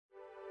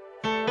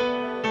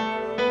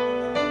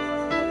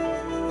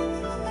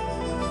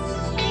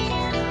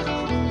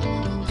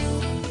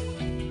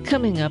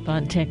Coming up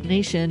on Tech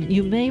Nation,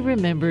 you may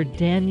remember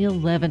Daniel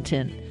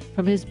Levitin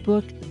from his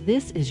book,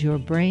 This Is Your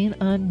Brain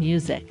on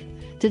Music.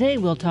 Today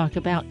we'll talk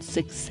about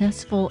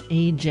successful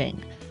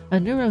aging. A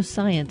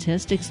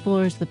neuroscientist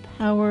explores the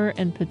power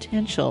and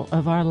potential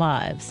of our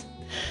lives.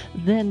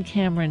 Then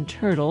Cameron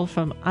Turtle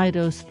from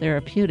Eidos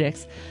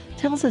Therapeutics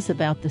tells us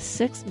about the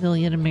 6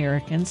 million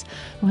Americans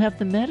who have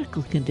the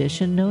medical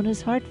condition known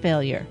as heart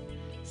failure.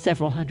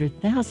 Several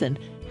 100,000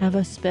 have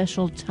a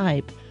special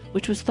type,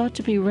 which was thought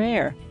to be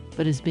rare,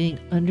 but is being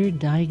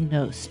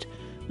underdiagnosed.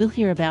 We'll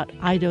hear about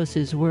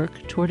Eidos' work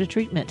toward a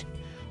treatment.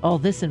 All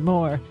this and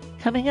more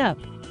coming up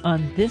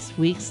on this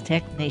week's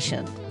Tech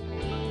Nation.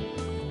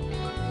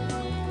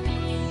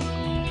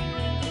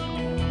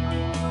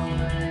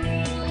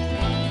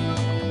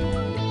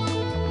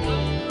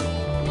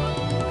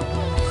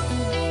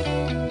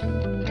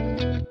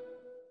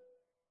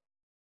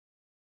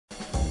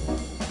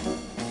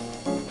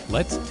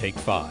 Let's Take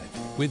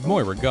 5 with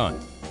Moira Gunn.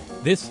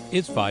 This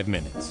is 5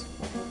 Minutes.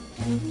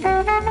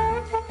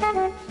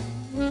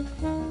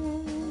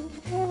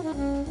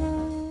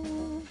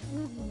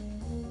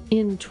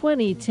 In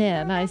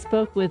 2010, I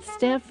spoke with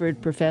Stanford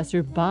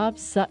professor Bob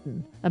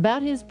Sutton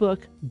about his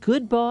book,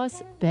 Good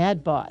Boss,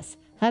 Bad Boss: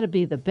 How to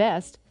Be the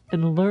Best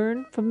and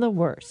Learn from the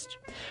Worst.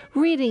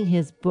 Reading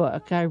his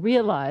book, I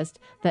realized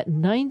that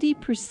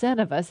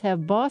 90% of us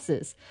have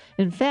bosses.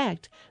 In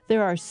fact,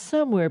 there are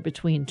somewhere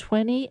between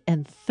 20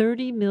 and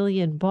 30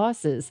 million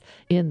bosses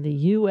in the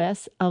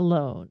U.S.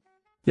 alone.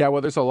 Yeah,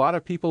 well, there's a lot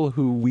of people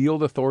who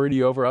wield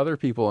authority over other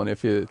people. And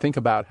if you think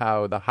about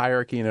how the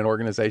hierarchy in an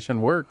organization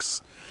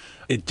works,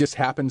 it just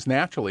happens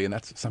naturally. And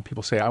that's, some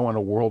people say, I want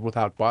a world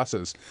without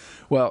bosses.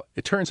 Well,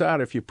 it turns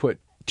out if you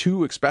put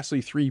 2, especially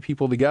 3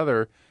 people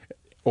together,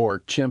 or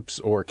chimps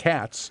or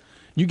cats,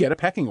 you get a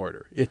pecking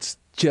order. It's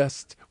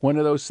just one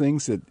of those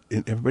things that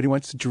everybody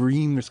wants to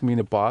dream there's going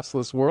to be a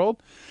bossless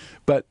world.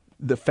 But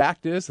the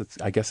fact is,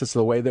 I guess it's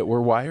the way that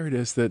we're wired,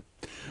 is that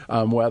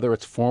whether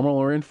it's formal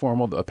or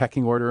informal, a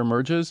pecking order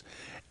emerges.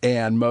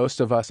 And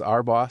most of us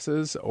are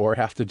bosses or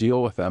have to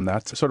deal with them.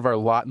 That's sort of our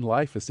lot in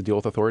life, is to deal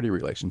with authority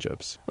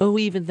relationships. Well,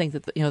 we even think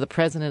that, the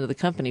president of the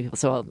company,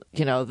 so,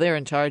 they're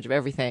in charge of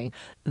everything.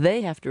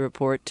 They have to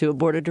report to a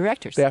board of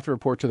directors. They have to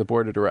report to the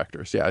board of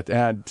directors, yeah.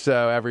 And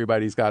so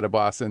everybody's got a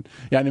boss. And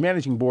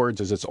managing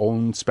boards is its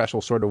own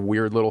special sort of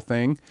weird little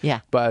thing. Yeah.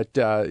 But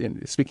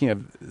speaking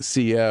of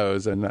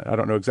CEOs, and I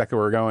don't know exactly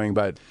where we're going,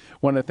 but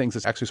one of the things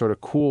that's actually sort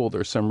of cool,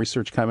 there's some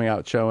research coming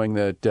out showing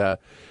that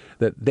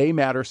they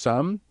matter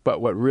some,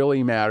 but what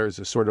really matters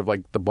is sort of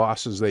like the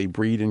bosses they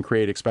breed and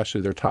create, especially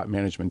their top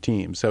management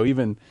team. So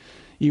even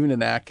in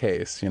that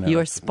case,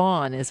 your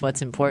spawn is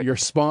what's important. Your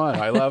spawn,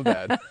 I love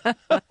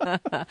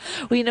that.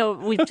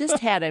 We've just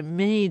had a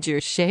major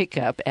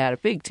shakeup at a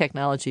big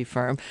technology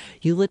firm,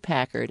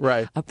 Hewlett-Packard.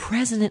 Right. A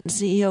president and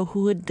CEO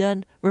who had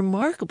done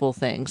remarkable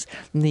things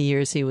in the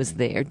years he was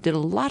there, did a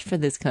lot for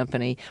this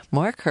company.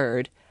 Mark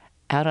Hurd,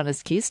 out on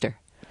his keister.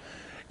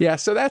 Yeah,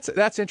 so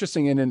that's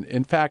interesting. And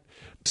in fact,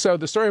 so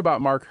the story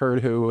about Mark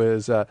Hurd, who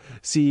is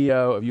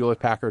CEO of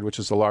Hewlett-Packard, which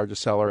is the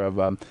largest seller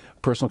of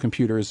personal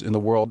computers in the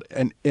world.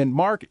 And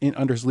Mark,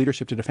 under his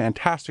leadership, did a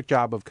fantastic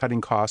job of cutting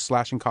costs,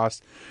 slashing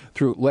costs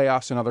through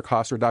layoffs and other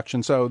cost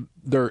reduction. So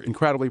they're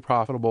incredibly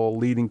profitable,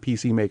 leading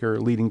PC maker,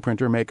 leading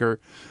printer maker.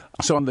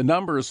 So the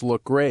numbers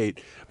look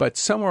great. But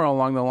somewhere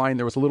along the line,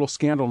 there was a little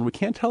scandal. And we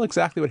can't tell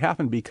exactly what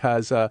happened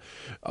because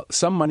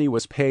some money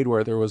was paid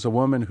where there was a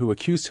woman who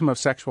accused him of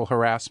sexual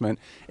harassment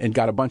and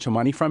got a bunch of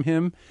money from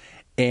him.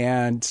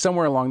 And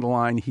somewhere along the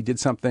line, he did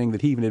something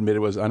that he even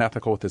admitted was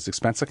unethical with his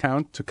expense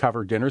account to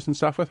cover dinners and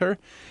stuff with her.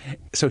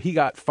 So he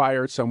got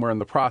fired somewhere in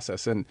the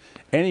process. And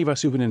any of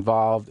us who've been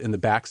involved in the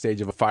backstage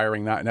of a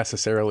firing, not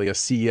necessarily a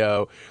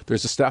CEO,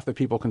 there's the stuff that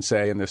people can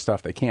say and there's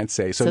stuff they can't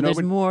say. So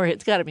there's more.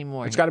 It's got to be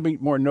more. It's got to be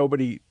more.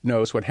 Nobody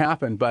knows what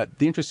happened. But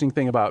the interesting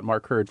thing about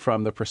Mark Hurd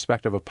from the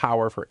perspective of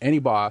power for any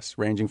boss,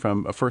 ranging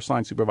from a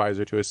first-line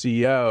supervisor to a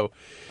CEO,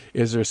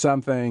 is there's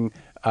something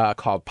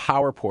called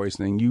power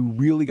poisoning you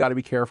really got to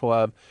be careful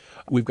of.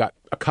 We've got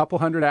a couple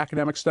hundred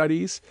academic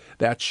studies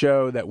that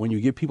show that when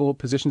you give people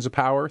positions of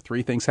power,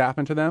 3 things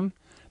happen to them.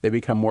 They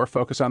become more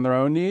focused on their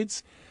own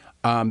needs.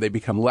 They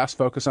become less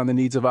focused on the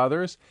needs of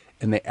others,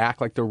 and they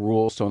act like the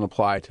rules don't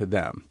apply to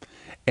them.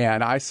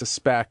 And I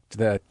suspect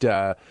that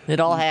it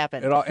all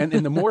happened.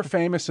 And the more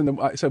famous,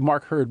 so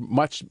Mark Hurd,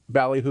 much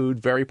ballyhooed,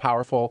 very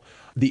powerful.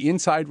 The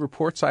inside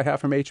reports I have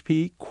from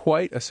HP,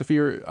 quite a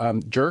severe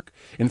jerk.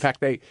 In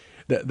fact,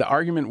 the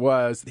argument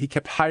was he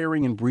kept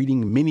hiring and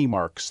breeding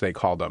mini-marks, they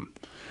called them,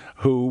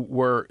 who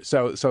were,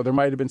 so there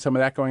might have been some of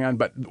that going on,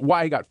 but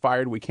why he got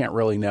fired, we can't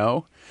really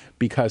know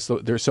because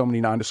there's so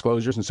many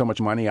non-disclosures and so much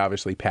money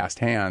obviously passed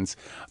hands.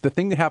 The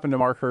thing that happened to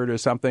Mark Hurd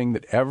is something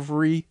that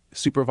every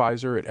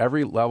supervisor at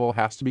every level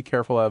has to be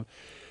careful of.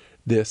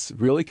 this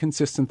really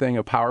consistent thing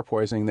of power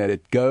poisoning that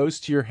it goes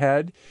to your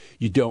head.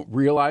 You don't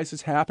realize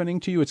it's happening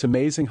to you. It's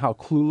amazing how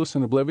clueless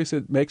and oblivious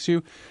it makes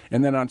you.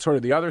 And then on sort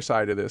of the other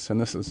side of this,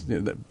 and this is,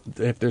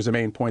 if there's a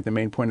main point, the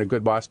main point of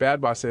good boss, bad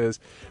boss is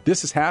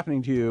this is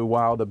happening to you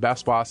while the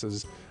best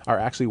bosses are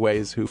actually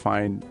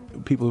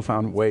people who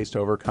found ways to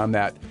overcome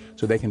that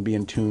so they can be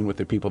in tune with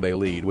the people they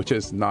lead, which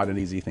is not an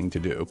easy thing to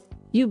do.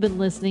 You've been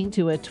listening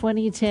to a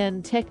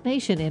 2010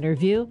 TechNation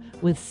interview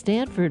with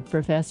Stanford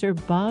professor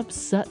Bob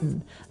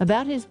Sutton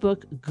about his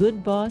book,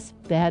 Good Boss,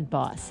 Bad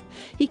Boss.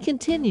 He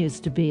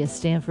continues to be a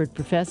Stanford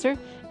professor,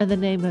 and the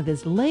name of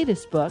his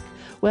latest book,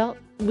 well,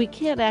 we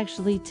can't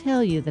actually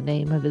tell you the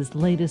name of his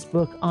latest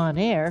book on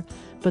air,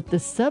 but the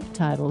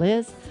subtitle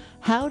is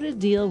How to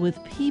Deal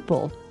with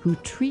People Who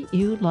Treat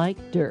You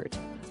Like Dirt.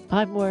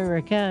 I'm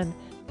Moira Gunn.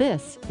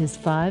 This is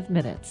 5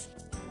 Minutes.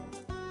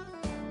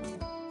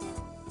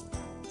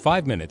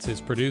 5 Minutes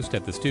is produced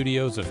at the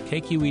studios of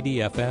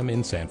KQED-FM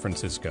in San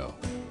Francisco.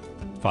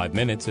 5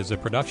 Minutes is a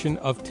production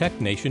of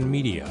TechNation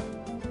Media.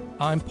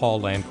 I'm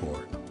Paul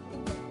Lancourt.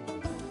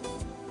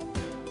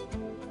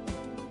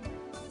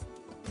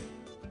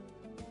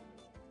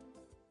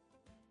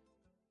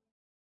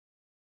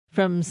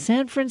 From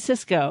San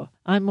Francisco,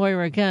 I'm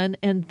Moira Gunn,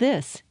 and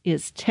this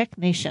is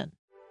TechNation.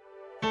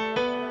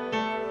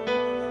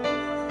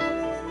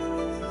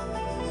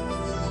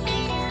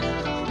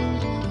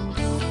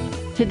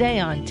 Today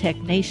on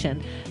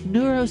TechNation,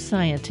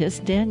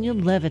 neuroscientist Daniel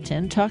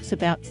Levitin talks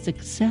about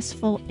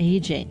successful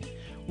aging.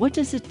 What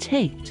does it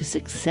take to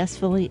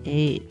successfully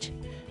age?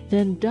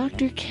 Then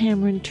Dr.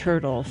 Cameron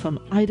Turtle from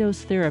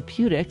Eidos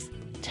Therapeutics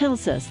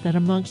tells us that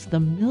amongst the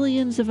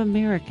millions of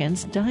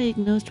Americans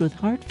diagnosed with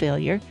heart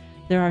failure,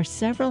 there are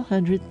several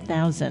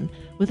 100,000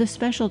 with a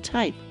special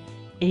type,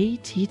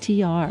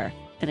 ATTR,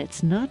 and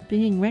it's not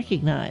being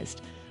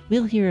recognized.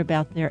 We'll hear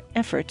about their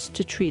efforts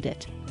to treat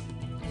it.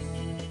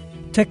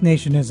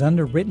 TechNation is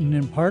underwritten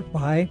in part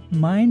by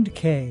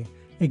MindK,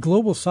 a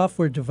global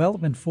software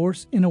development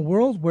force in a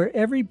world where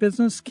every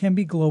business can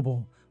be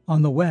global.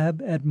 On the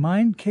web at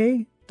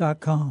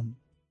mindk.com.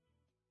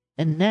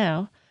 And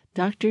now,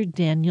 Dr.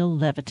 Daniel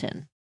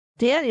Levitin.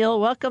 Daniel,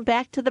 welcome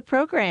back to the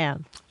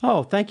program.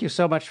 Oh, thank you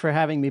so much for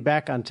having me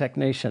back on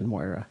TechNation,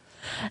 Moira.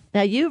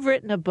 Now, you've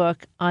written a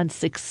book on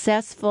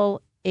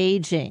successful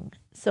aging.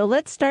 So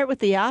let's start with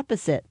the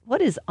opposite.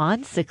 What is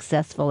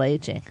unsuccessful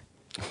aging?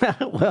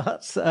 Well,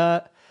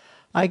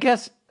 I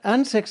guess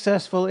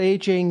unsuccessful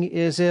aging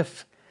is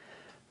if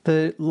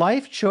the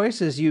life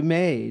choices you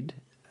made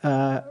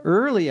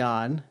early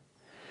on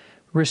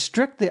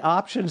restrict the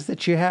options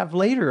that you have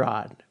later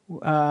on,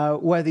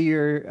 whether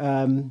you're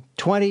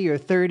 20 or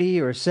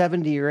 30 or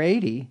 70 or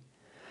 80.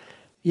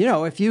 You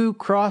know, if you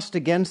crossed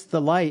against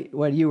the light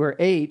when you were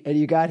 8 and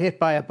you got hit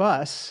by a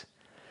bus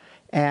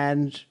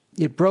and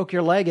you broke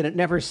your leg and it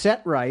never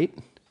set right,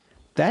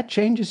 that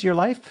changes your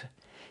life.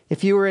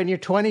 If you were in your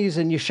 20s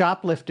and you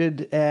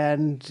shoplifted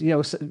and, you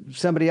know,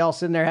 somebody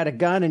else in there had a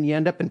gun and you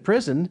end up in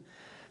prison,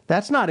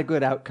 that's not a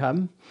good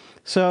outcome.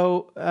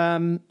 So,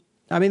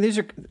 I mean, these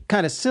are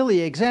kind of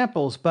silly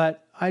examples,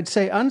 but I'd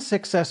say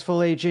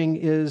unsuccessful aging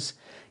is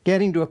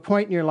getting to a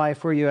point in your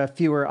life where you have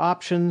fewer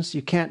options,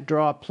 you can't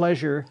draw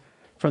pleasure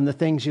from the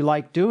things you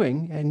like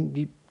doing, and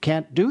you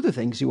can't do the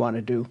things you want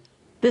to do.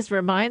 This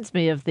reminds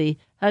me of the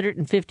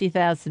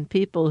 150,000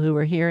 people who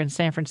were here in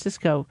San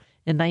Francisco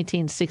in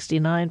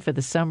 1969 for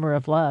the Summer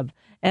of Love.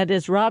 And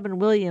as Robin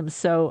Williams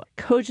so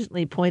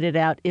cogently pointed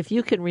out, if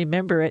you can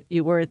remember it,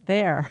 you weren't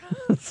there.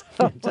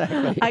 So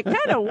exactly. I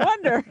kind of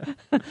wonder,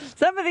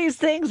 some of these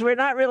things we're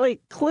not really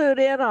clued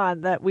in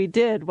on that we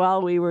did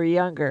while we were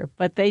younger,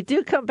 but they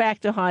do come back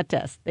to haunt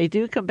us. They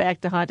do come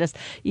back to haunt us.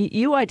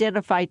 You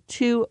identify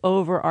two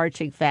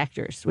overarching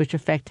factors which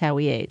affect how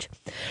we age.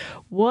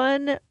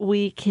 One,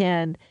 we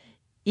can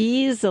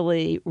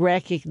easily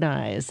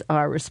recognize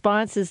our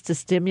responses to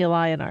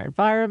stimuli in our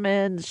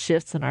environment,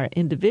 shifts in our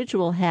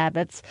individual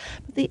habits.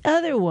 But the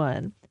other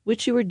one,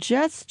 which you were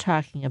just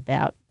talking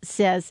about,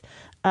 says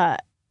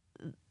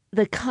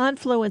the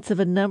confluence of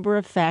a number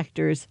of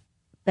factors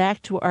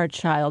back to our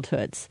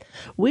childhoods.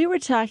 We were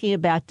talking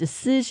about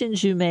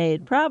decisions you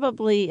made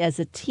probably as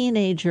a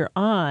teenager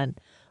on.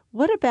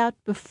 What about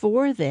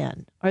before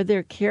then? Are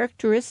there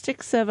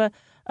characteristics of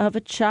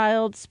a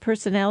child's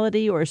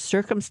personality or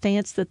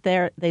circumstance that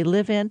they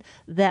live in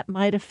that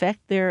might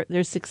affect their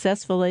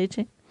successful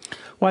aging?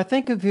 Well, I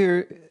think of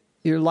your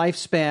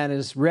lifespan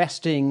as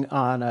resting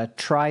on a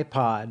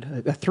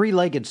tripod, a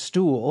three-legged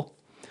stool,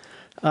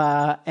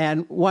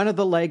 and one of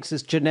the legs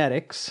is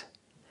genetics.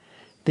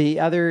 The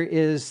other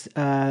is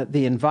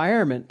the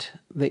environment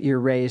that you're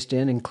raised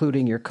in,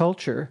 including your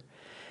culture.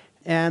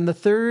 And the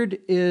third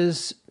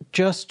is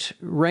just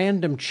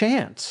random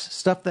chance,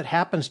 stuff that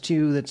happens to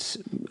you that's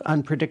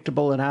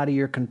unpredictable and out of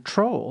your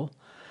control.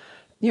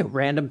 You know,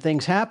 random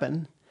things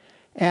happen.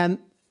 And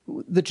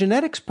the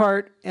genetics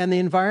part and the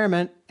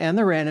environment and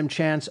the random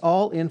chance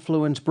all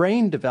influence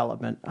brain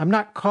development. I'm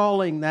not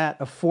calling that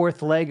a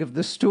fourth leg of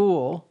the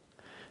stool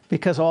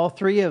because all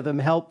three of them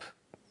help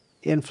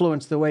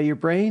influence the way your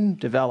brain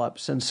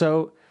develops. And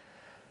so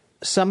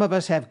some of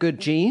us have good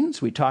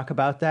genes. We talk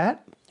about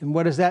that. And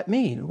what does that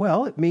mean?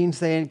 Well, it means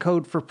they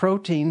encode for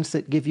proteins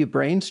that give you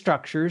brain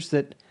structures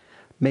that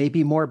may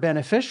be more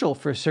beneficial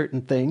for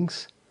certain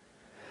things.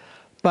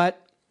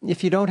 But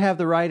if you don't have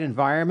the right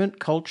environment,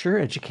 culture,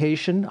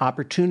 education,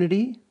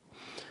 opportunity,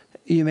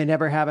 you may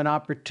never have an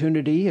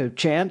opportunity, a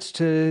chance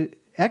to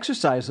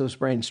exercise those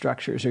brain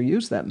structures or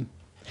use them.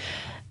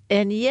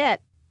 And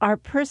yet, our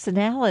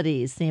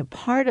personalities,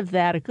 part of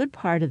that, a good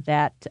part of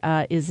that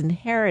is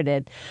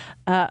inherited.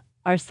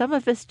 Are some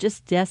of us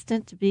just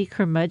destined to be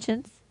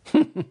curmudgeons?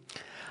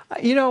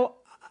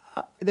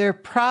 There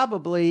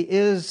probably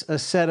is a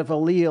set of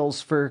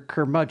alleles for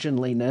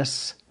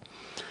curmudgeonliness.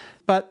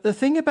 But the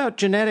thing about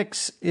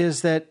genetics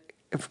is that,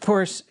 of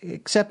course,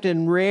 except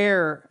in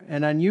rare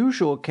and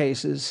unusual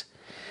cases,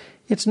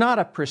 it's not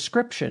a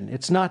prescription.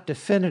 It's not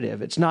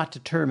definitive. It's not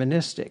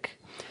deterministic.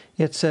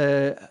 It's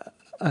a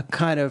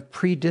kind of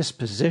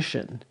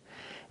predisposition.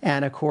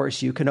 And, of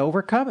course, you can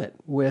overcome it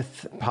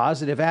with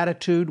positive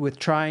attitude, with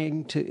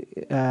trying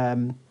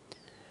to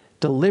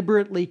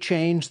deliberately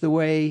change the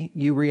way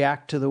you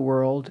react to the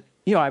world.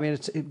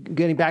 It's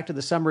getting back to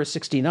the summer of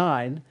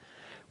 '69.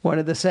 One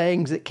of the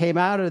sayings that came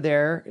out of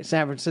there,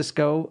 San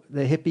Francisco,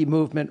 the hippie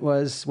movement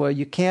was, well,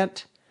 you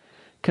can't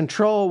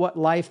control what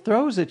life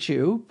throws at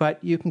you, but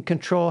you can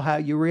control how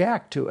you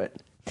react to it.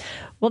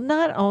 Well,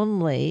 not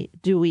only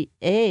do we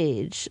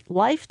age,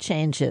 life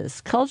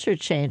changes, culture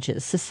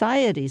changes,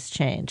 societies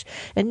change.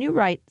 And you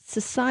write,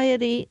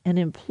 society and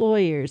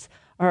employers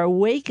are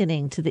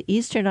awakening to the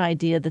Eastern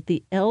idea that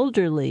the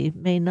elderly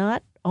may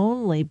not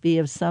only be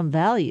of some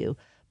value,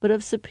 but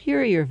of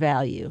superior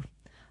value.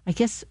 I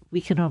guess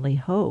we can only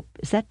hope.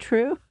 Is that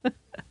true?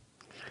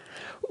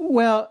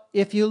 Well,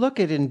 if you look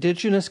at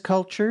indigenous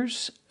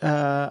cultures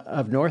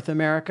of North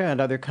America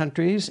and other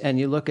countries, and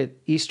you look at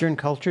Eastern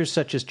cultures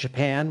such as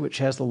Japan, which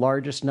has the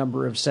largest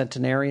number of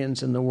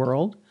centenarians in the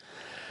world,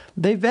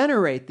 they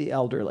venerate the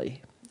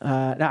elderly.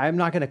 Now, I'm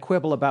not going to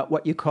quibble about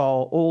what you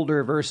call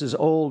older versus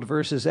old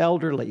versus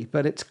elderly,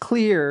 but it's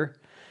clear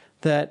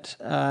that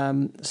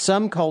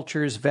some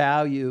cultures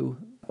value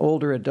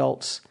older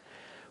adults,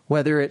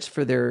 whether it's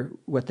for their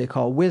what they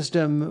call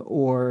wisdom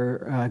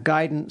or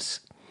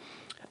guidance.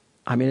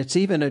 It's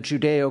even a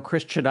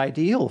Judeo-Christian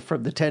ideal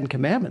from the Ten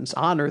Commandments,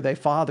 honor thy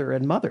father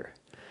and mother.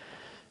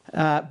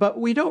 But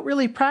we don't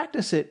really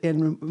practice it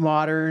in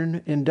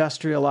modern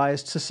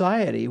industrialized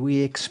society.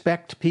 We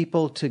expect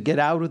people to get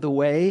out of the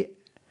way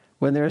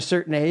when they're a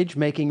certain age,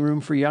 making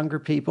room for younger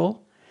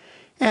people.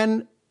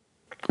 And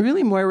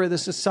really, Moira, the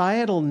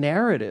societal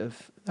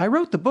narrative, I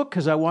wrote the book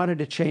because I wanted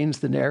to change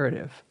the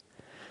narrative.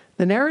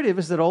 The narrative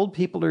is that old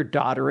people are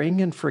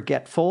doddering and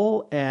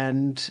forgetful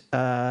and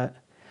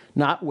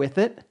not with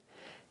it.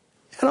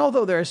 And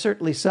although there are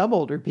certainly some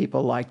older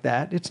people like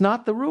that, it's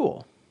not the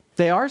rule.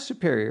 They are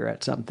superior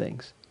at some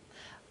things.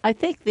 I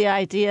think the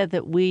idea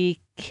that we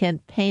can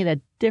paint a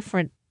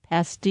different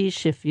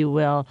pastiche, if you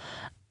will,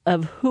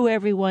 of who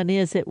everyone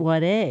is at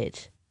what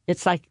age.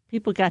 It's like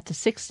people got to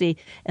 60,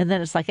 and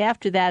then it's like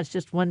after that, it's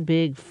just one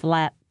big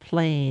flat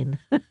plane.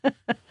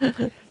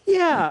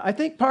 Yeah, I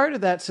think part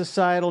of that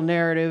societal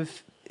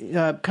narrative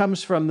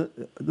comes from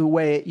the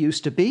way it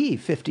used to be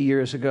 50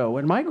 years ago.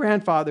 When my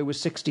grandfather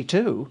was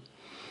 62,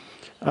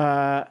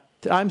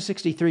 I'm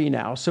 63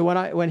 now.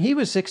 So when he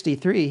was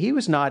 63, he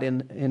was not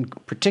in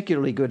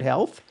particularly good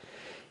health.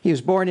 He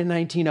was born in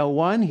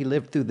 1901. He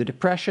lived through the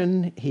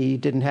Depression. He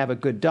didn't have a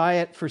good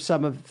diet for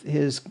some of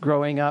his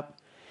growing up.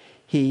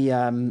 He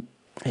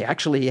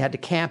actually had to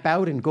camp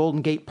out in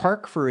Golden Gate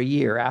Park for a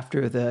year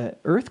after the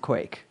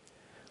earthquake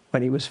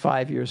when he was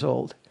 5 years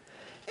old.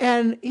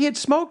 And he had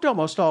smoked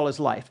almost all his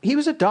life. He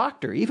was a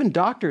doctor. Even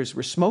doctors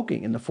were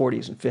smoking in the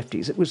 40s and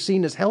 50s. It was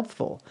seen as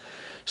healthful.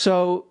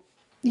 So,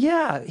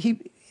 yeah,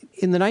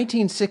 in the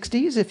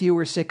 1960s, if you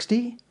were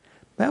 60,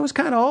 that was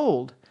kind of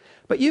old.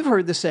 But you've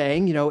heard the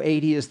saying,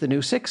 80 is the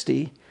new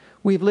 60.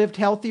 We've lived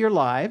healthier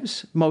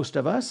lives, most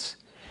of us,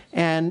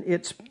 and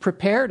it's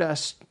prepared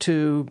us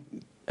to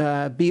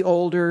be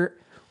older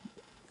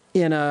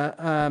in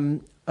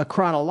a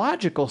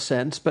chronological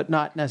sense, but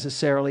not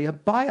necessarily a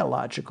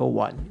biological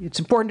one. It's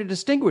important to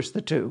distinguish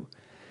the two.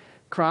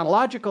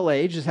 Chronological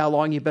age is how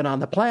long you've been on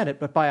the planet,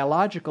 but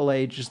biological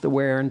age is the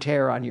wear and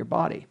tear on your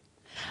body.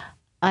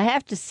 I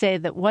have to say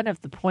that one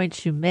of the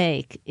points you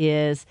make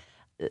is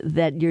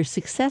that you're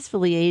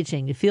successfully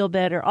aging, you feel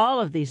better,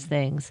 all of these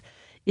things,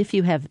 if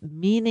you have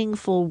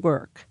meaningful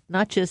work,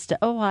 not just,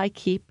 I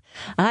keep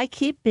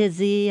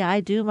busy, I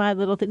do my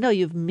little thing. No,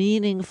 you have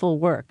meaningful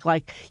work.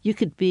 Like you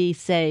could be,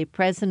 say,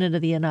 President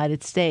of the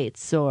United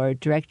States or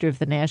Director of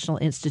the National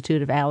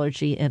Institute of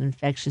Allergy and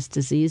Infectious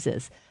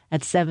Diseases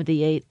at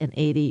 78 and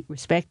 80,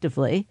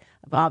 respectively.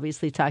 I'm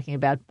obviously talking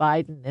about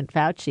Biden and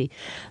Fauci.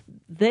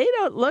 They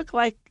don't look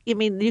like, you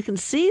can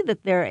see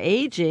that they're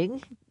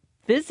aging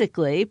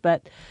physically,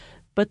 but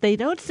they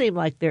don't seem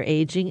like they're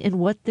aging in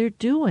what they're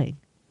doing.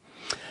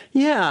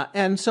 Yeah,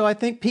 and so I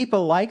think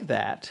people like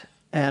that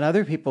and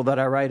other people that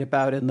I write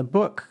about in the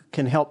book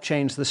can help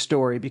change the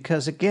story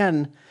because,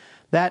 again,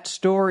 That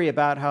story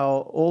about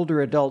how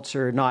older adults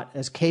are not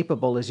as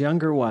capable as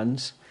younger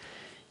ones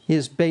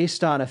is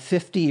based on a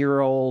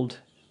 50-year-old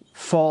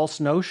false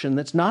notion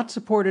that's not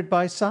supported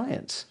by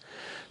science.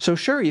 So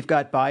sure, you've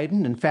got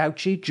Biden and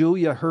Fauci,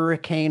 Julia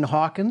Hurricane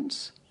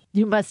Hawkins.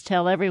 You must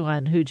tell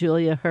everyone who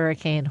Julia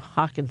Hurricane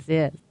Hawkins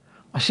is.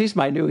 She's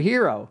my new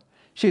hero.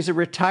 She's a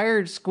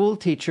retired school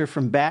teacher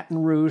from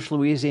Baton Rouge,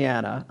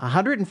 Louisiana,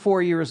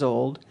 104 years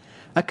old,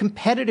 a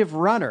competitive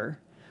runner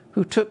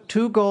who took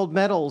 2 gold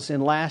medals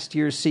in last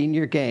year's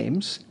senior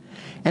games.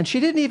 And she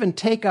didn't even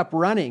take up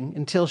running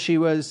until she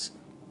was,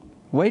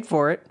 wait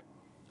for it,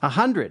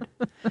 100.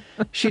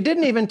 She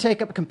didn't even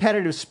take up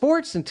competitive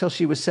sports until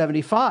she was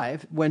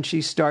 75, when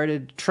she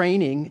started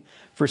training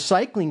for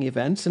cycling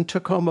events and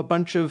took home a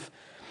bunch of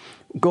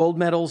gold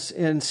medals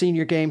in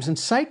senior games in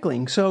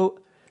cycling. So,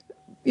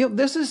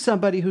 this is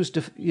somebody who's,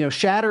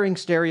 shattering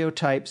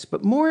stereotypes.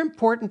 But more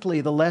importantly,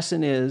 the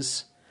lesson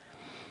is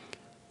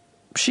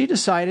she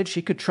decided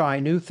she could try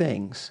new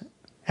things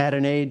at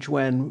an age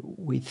when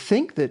we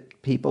think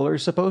that people are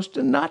supposed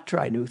to not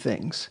try new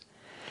things.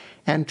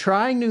 And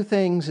trying new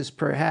things is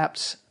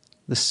perhaps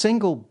the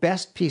single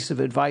best piece of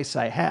advice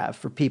I have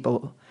for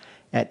people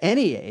at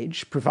any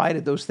age,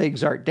 provided those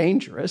things aren't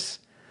dangerous.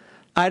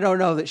 I don't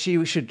know that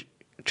she should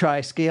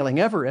try scaling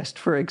Everest,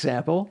 for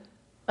example.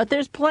 But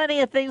there's plenty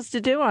of things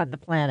to do on the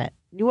planet.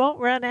 You won't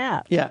run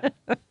out. Yeah.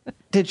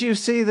 Did you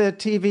see the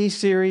TV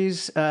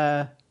series,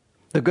 The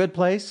Good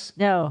Place?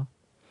 No.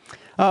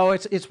 Oh,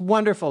 it's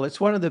wonderful.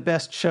 It's one of the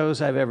best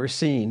shows I've ever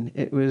seen.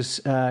 It was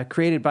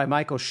created by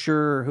Michael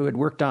Schur, who had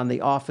worked on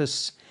The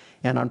Office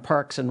and on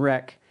Parks and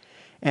Rec.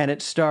 And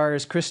it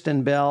stars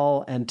Kristen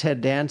Bell and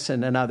Ted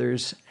Danson and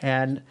others.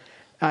 And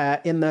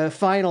in the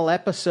final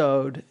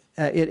episode,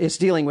 it's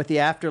dealing with the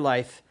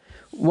afterlife.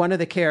 One of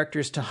the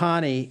characters,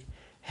 Tahani,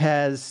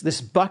 has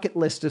this bucket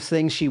list of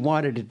things she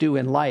wanted to do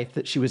in life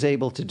that she was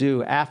able to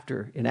do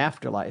in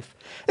afterlife.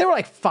 There were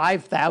like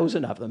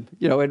 5,000 of them,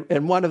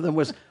 and one of them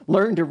was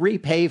learn to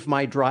repave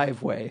my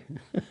driveway,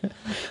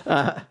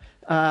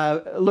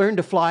 learn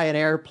to fly an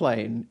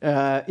airplane,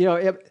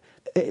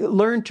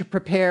 learn to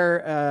prepare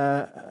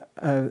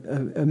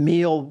a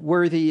meal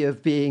worthy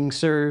of being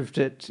served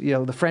at,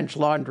 the French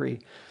Laundry.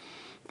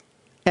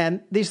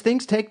 And these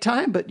things take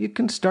time, but you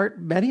can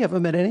start many of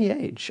them at any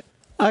age.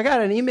 I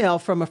got an email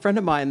from a friend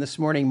of mine this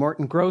morning,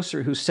 Morton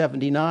Grosser, who's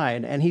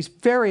 79, and he's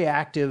very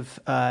active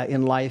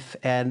in life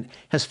and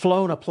has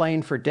flown a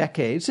plane for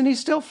decades, and he's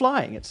still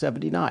flying at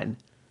 79.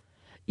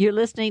 You're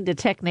listening to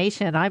Tech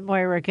Nation. I'm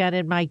Moira Gunn,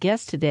 and my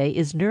guest today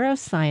is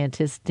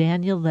neuroscientist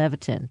Daniel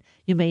Levitin.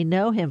 You may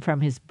know him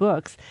from his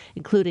books,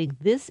 including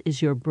This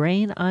Is Your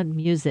Brain on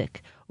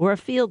Music, or A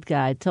Field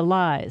Guide to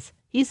Lies.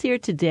 He's here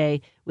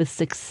today with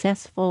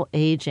Successful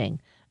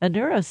Aging. A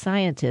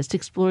neuroscientist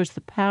explores the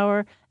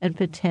power and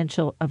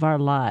potential of our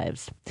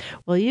lives.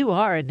 Well, you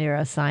are a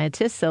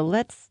neuroscientist, so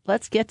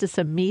let's get to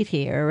some meat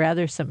here, or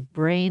rather some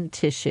brain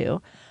tissue.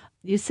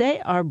 You say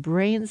our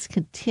brains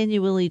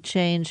continually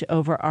change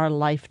over our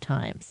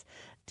lifetimes.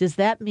 Does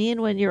that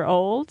mean when you're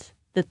old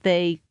that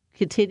they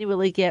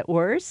continually get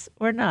worse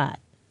or not?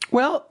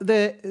 Well,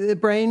 the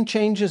brain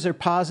changes are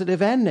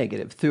positive and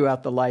negative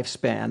throughout the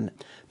lifespan.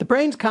 The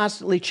brain's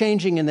constantly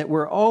changing in that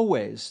we're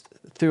always,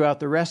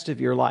 throughout the rest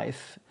of your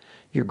life,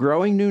 you're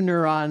growing new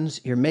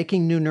neurons, you're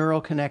making new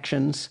neural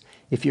connections.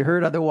 If you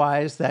heard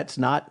otherwise, that's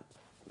not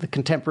the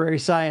contemporary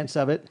science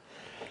of it.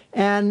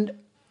 And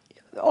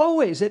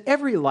always, at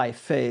every life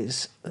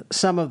phase,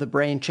 some of the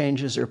brain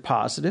changes are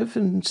positive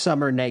and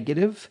some are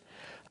negative.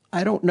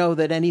 I don't know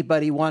that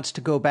anybody wants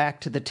to go back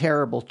to the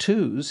terrible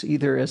twos,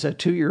 either as a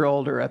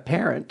 2-year-old or a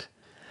parent.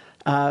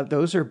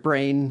 Those are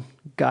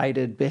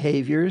brain-guided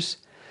behaviors.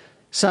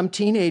 Some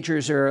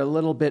teenagers are a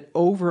little bit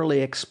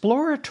overly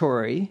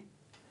exploratory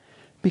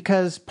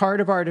because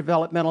part of our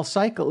developmental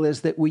cycle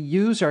is that we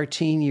use our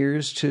teen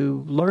years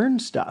to learn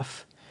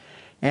stuff.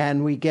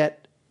 And we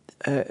get,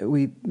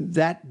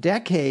 that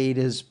decade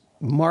is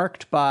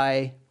marked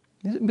by,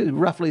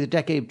 roughly the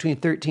decade between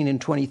 13 and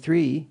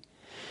 23,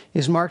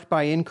 is marked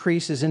by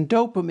increases in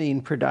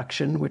dopamine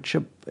production, which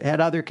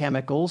had other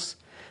chemicals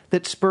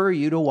that spur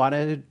you to want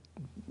to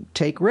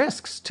take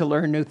risks, to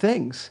learn new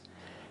things.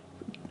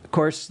 Of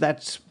course,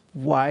 that's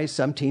why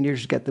some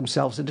teenagers get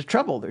themselves into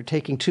trouble. They're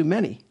taking too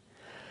many.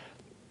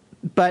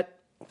 But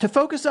to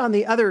focus on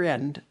the other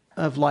end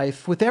of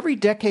life, with every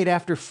decade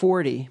after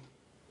 40,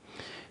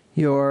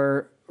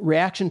 your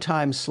reaction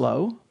time's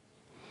slow.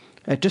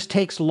 It just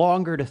takes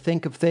longer to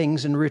think of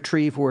things and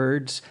retrieve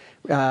words.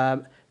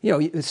 A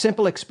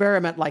simple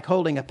experiment like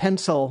holding a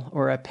pencil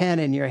or a pen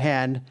in your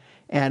hand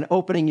and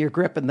opening your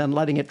grip and then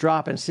letting it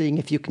drop and seeing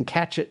if you can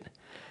catch it.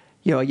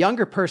 A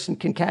younger person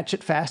can catch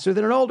it faster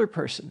than an older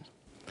person.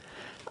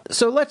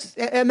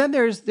 And then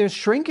there's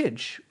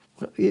shrinkage.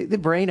 The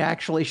brain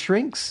actually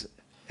shrinks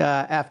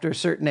after a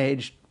certain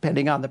age,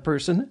 depending on the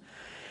person.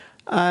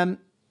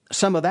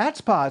 Some of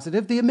that's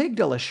positive. The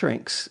amygdala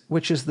shrinks,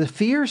 which is the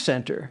fear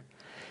center.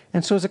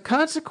 And so as a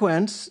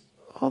consequence,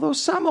 although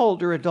some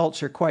older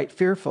adults are quite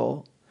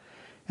fearful,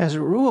 as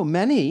a rule,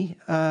 many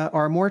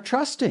are more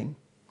trusting.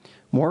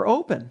 more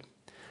open.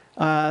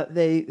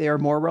 They are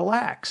more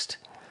relaxed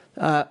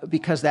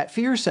because that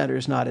fear center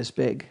is not as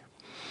big.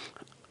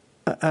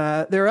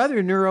 There are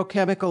other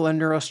neurochemical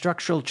and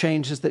neurostructural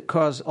changes that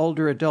cause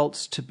older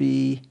adults to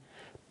be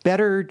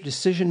better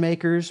decision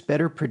makers,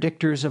 better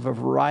predictors of a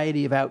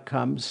variety of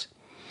outcomes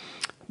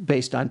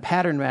based on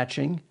pattern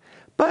matching,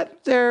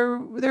 but they're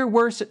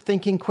worse at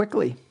thinking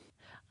quickly.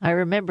 I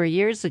remember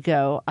years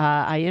ago,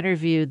 I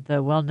interviewed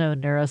the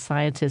well-known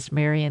neuroscientist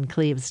Marion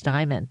Cleaves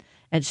Diamond,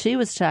 and she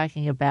was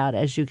talking about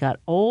as you got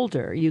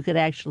older, you could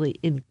actually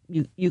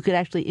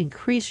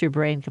increase your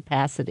brain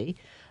capacity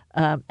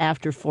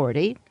after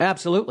 40.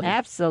 Absolutely.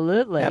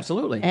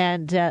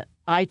 And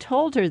I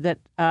told her that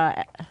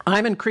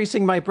I'm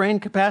increasing my brain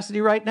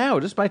capacity right now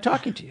just by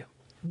talking to you.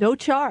 No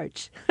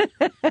charge.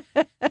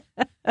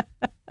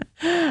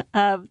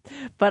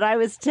 But I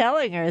was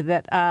telling her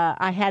that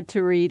I had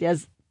to read,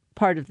 as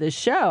part of this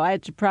show, I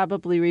had to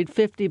probably read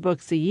 50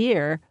 books a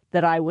year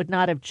that I would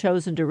not have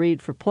chosen to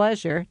read for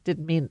pleasure.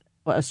 Didn't mean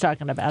what I was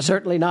talking about.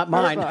 Certainly not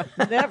mine.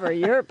 Never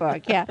your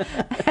book, yeah.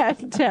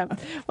 And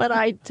when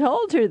I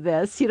told her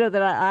this,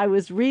 that I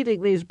was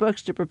reading these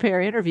books to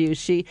prepare interviews,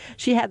 she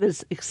had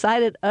this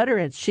excited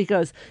utterance. She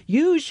goes,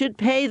 "You should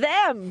pay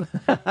them."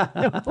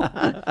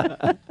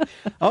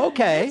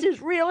 Okay. This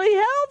is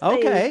really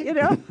healthy. Okay.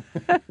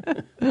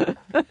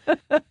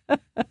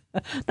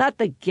 Not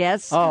the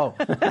guests. Oh.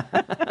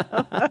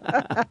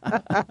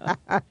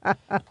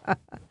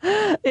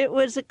 It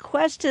was a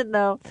question,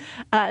 though.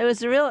 It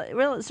was a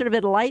real sort of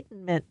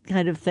enlightenment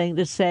kind of thing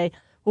to say,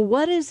 well,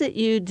 what is it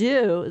you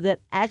do that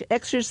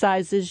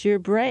exercises your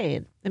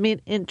brain? I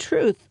mean, in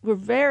truth, we're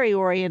very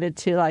oriented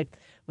to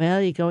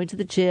well, you're going to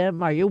the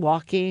gym, are you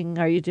walking,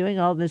 are you doing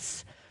all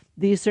these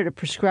sort of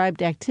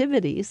prescribed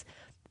activities?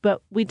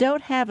 But we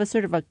don't have a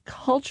sort of a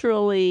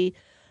culturally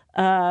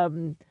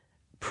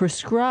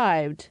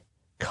prescribed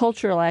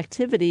cultural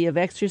activity of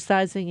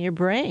exercising your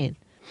brain.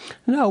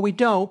 No, we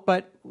don't.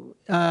 But,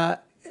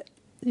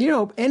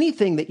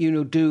 anything that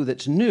you do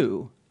that's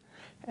new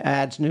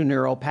adds new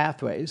neural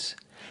pathways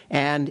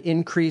and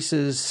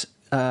increases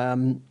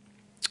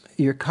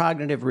your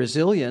cognitive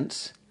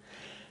resilience,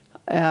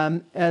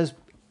 as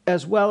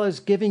well as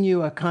giving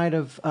you a kind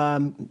of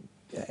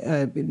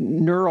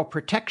neural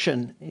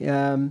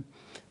protection.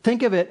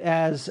 Think of it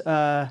as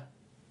a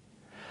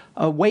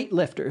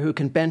weightlifter who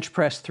can bench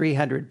press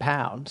 300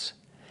 pounds.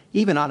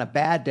 Even on a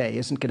bad day,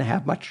 isn't going to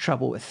have much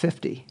trouble with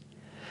 50.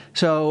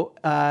 So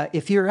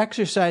if you're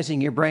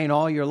exercising your brain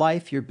all your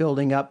life, you're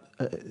building up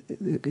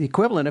the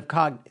equivalent of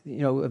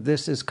of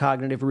this is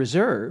cognitive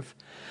reserve,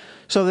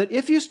 so that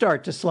if you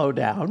start to slow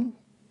down,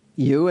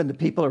 you and the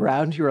people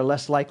around you are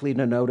less likely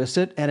to notice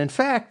it. And in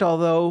fact,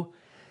 although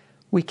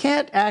we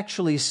can't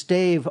actually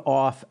stave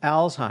off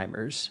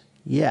Alzheimer's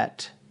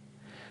yet,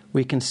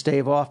 we can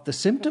stave off the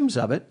symptoms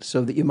of it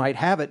so that you might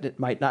have it and it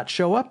might not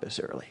show up as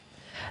early.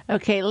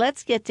 Okay,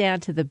 let's get down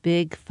to the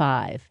big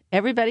five.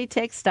 Everybody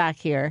take stock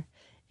here.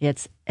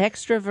 It's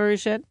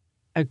extroversion,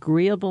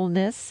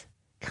 agreeableness,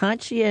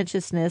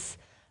 conscientiousness,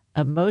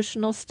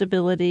 emotional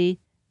stability,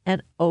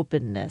 and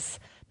openness.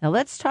 Now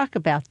let's talk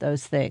about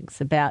those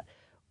things, about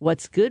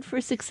what's good for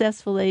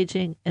successful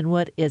aging and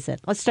what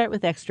isn't. Let's start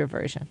with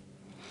extroversion.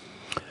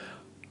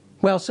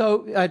 Well,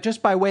 so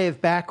just by way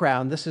of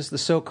background, this is the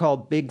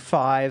so-called Big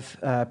Five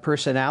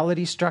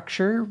personality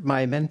structure.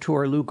 My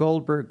mentor, Lou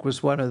Goldberg,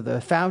 was one of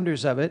the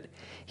founders of it.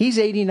 He's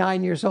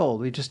 89 years old.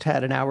 We just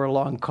had an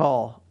hour-long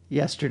call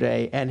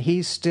yesterday, and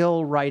he's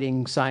still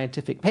writing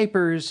scientific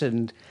papers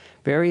and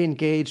very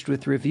engaged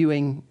with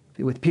reviewing,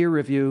 with peer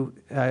review,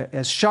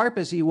 as sharp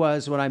as he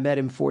was when I met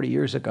him 40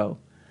 years ago.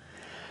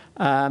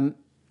 And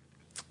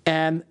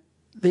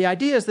the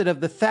idea is that of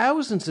the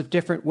thousands of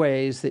different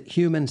ways that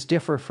humans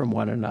differ from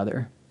one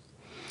another,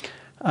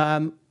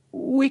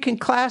 we can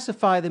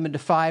classify them into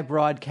five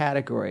broad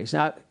categories.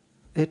 Now,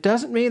 it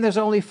doesn't mean there's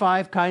only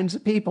five kinds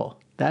of people.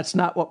 That's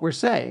not what we're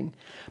saying.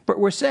 But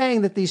we're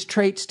saying that these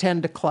traits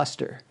tend to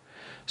cluster.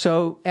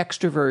 So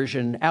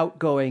extroversion,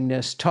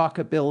 outgoingness,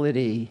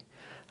 talkability,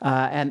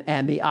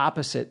 and the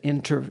opposites,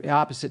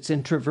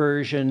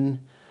 introversion,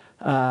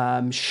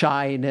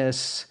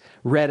 shyness,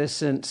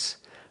 reticence,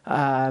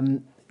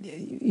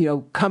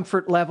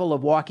 comfort level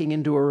of walking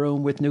into a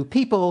room with new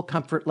people,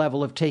 comfort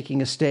level of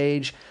taking a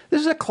stage.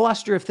 This is a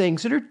cluster of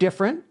things that are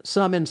different,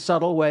 some in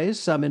subtle ways,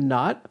 some in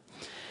not.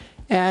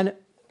 And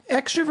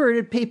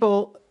extroverted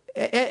people,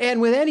 and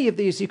with any of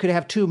these, you could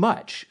have too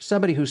much.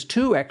 Somebody who's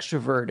too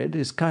extroverted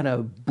is kind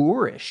of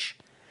boorish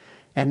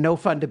and no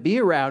fun to be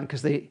around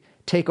because they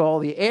take all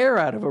the air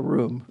out of a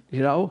room,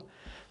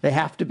 They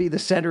have to be the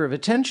center of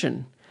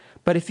attention.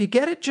 But if you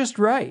get it just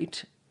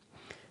right,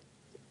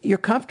 you're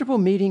comfortable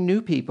meeting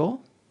new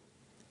people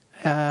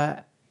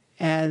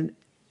and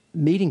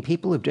meeting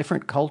people of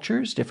different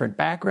cultures, different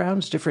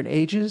backgrounds, different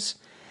ages.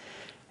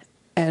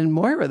 And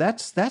Moira,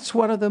 that's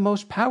one of the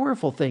most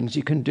powerful things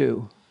you can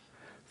do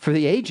for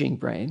the aging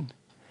brain,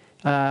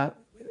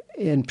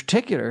 in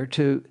particular,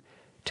 to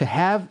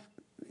have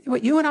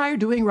what you and I are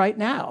doing right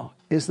now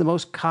is the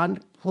most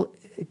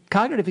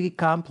cognitively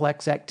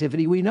complex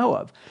activity we know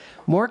of.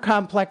 More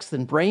complex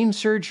than brain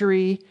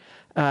surgery,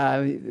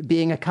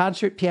 being a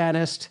concert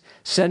pianist,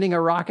 sending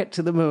a rocket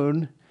to the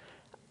moon.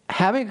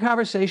 Having a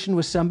conversation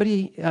with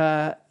somebody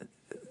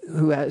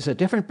who has a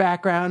different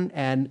background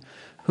and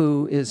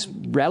who is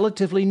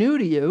relatively new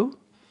to you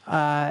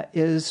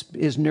is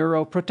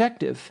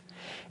neuroprotective.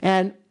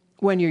 And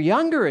when you're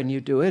younger and you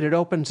do it, it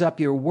opens up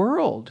your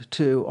world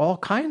to all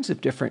kinds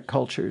of different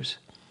cultures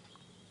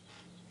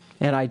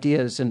and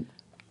ideas. And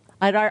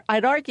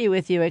I'd argue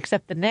with you,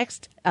 except the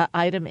next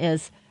item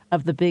is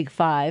of the big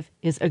five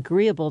is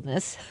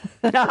agreeableness.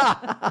 And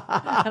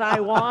I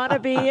want to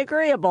be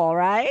agreeable,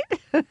 right?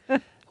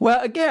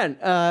 Well, again,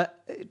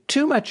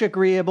 too much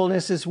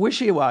agreeableness is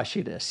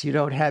wishy-washiness. You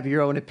don't have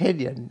your own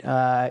opinion.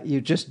 You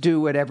just do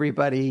what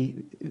everybody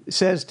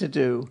says to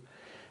do.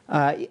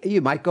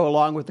 You might go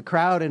along with the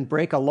crowd and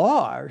break a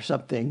law or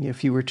something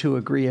if you were too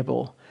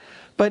agreeable.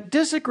 But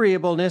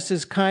disagreeableness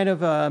is kind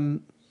of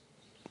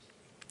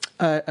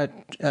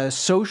a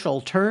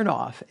social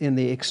turnoff in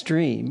the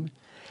extreme.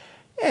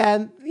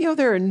 And,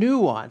 there are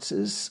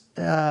nuances.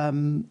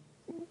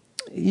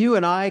 You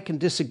and I can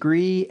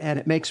disagree, and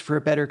it makes for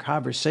a better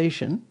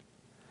conversation.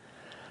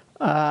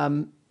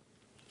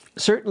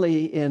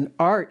 Certainly in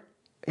art,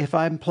 if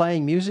I'm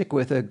playing music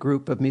with a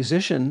group of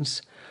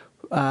musicians,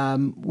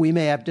 we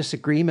may have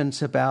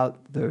disagreements about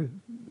the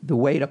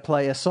way to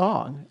play a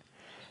song.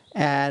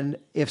 And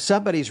if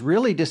somebody's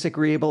really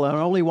disagreeable and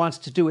only wants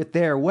to do it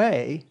their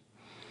way,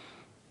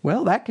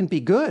 well, that can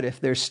be good if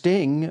they're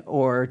Sting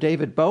or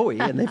David Bowie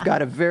and they've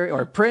got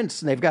or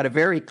Prince, and they've got a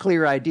very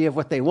clear idea of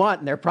what they want,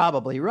 and they're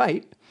probably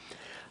right.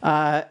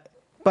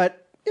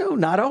 But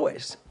not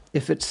always.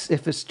 If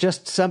it's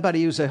just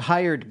somebody who's a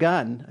hired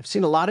gun, I've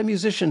seen a lot of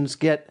musicians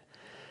get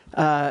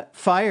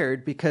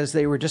fired because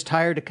they were just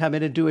hired to come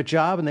in and do a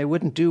job, and they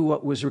wouldn't do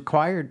what was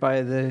required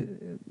by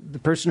the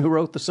person who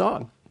wrote the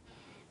song.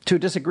 Too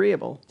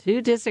disagreeable.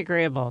 Too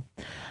disagreeable.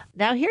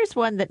 Now, here's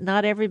one that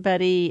not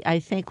everybody, I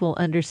think, will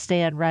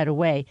understand right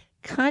away.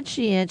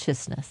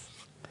 Conscientiousness.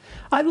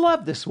 I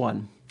love this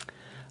one.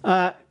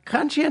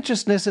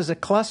 Conscientiousness is a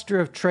cluster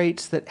of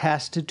traits that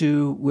has to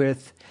do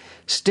with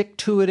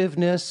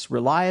stick-to-itiveness,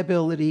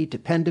 reliability,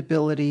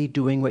 dependability,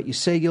 doing what you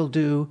say you'll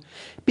do,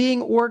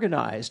 being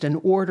organized and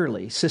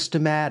orderly,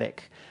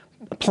 systematic,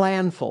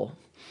 planful,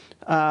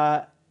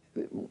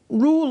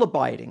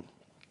 rule-abiding,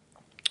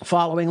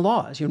 following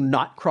laws. You're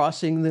not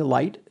crossing the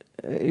light.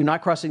 You're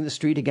not crossing the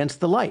street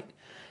against the light,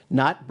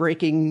 not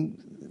breaking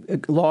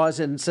laws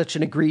in such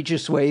an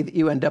egregious way that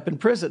you end up in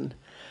prison.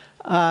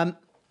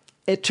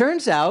 It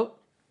turns out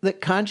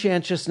that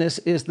conscientiousness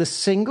is the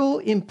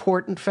single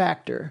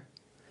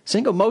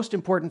most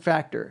important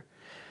factor,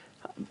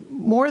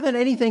 more than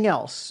anything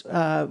else,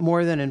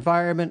 more than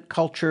environment,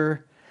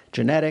 culture,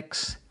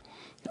 genetics,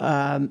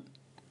 to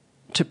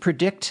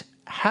predict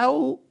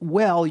how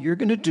well you're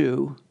going to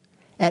do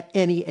at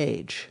any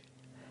age,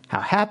 how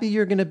happy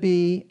you're going to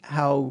be,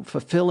 how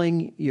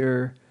fulfilling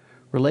your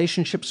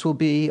relationships will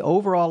be,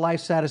 overall life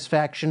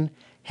satisfaction,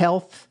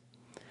 health.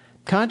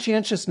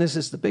 Conscientiousness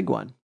is the big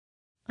one.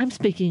 I'm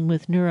speaking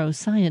with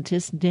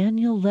neuroscientist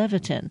Daniel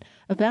Levitin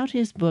about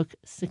his book,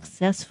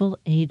 Successful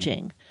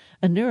Aging.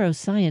 A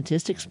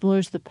neuroscientist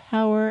explores the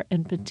power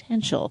and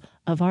potential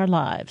of our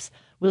lives.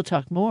 We'll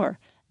talk more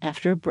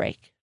after a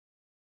break.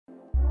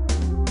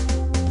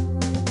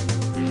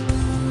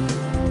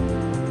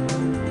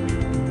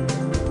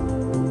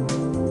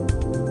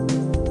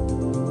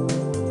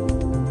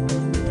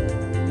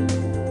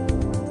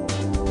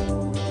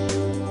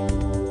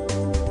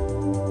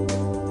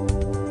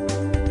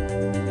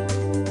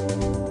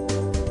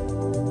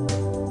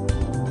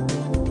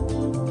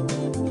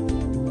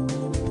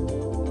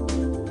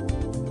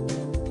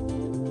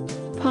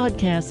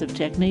 Podcasts of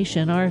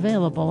TechNation are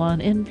available on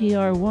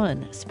NPR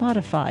One,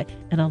 Spotify,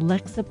 and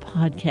Alexa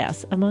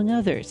Podcasts, among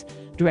others.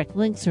 Direct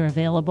links are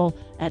available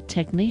at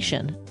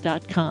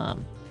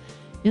technation.com.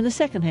 In the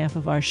second half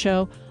of our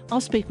show,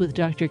 I'll speak with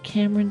Dr.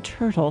 Cameron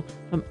Turtle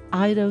from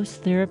Eidos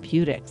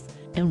Therapeutics,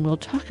 and we'll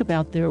talk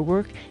about their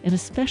work in a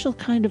special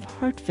kind of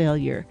heart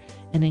failure,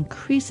 an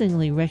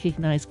increasingly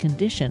recognized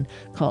condition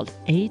called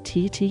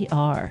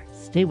ATTR.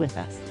 Stay with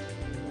us.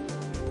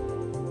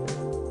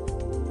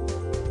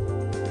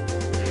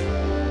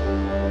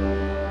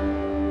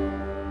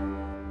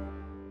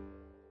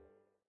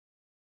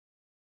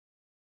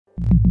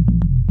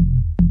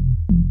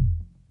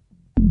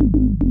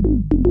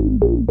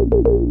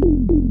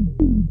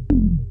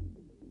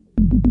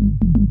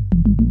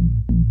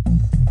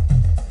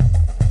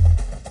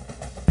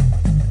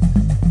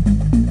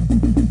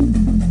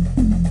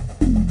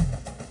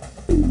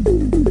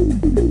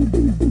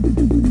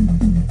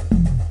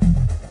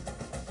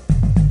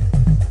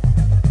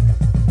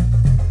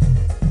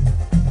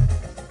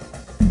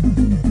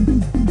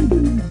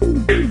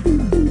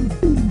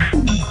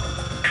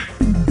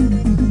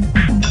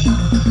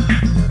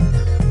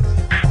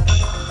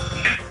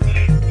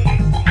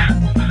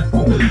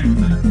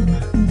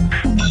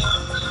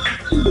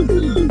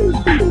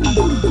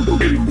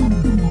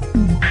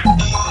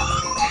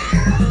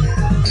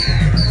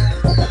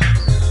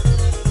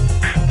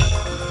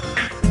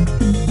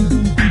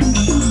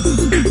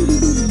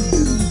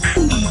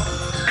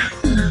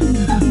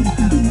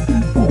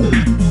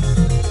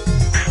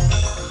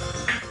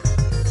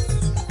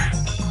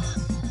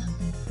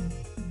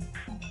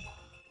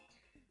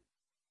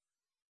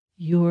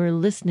 You're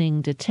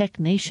listening to Tech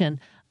Nation.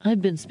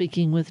 I've been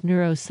speaking with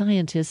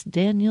neuroscientist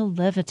Daniel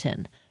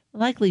Levitin,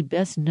 likely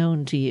best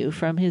known to you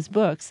from his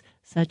books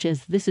such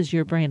as This Is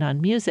Your Brain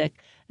on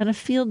Music and A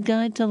Field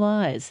Guide to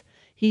Lies.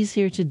 He's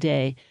here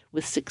today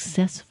with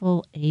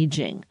Successful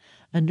Aging.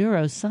 A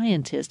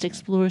neuroscientist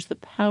explores the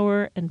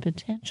power and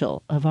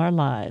potential of our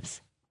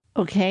lives.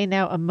 Okay,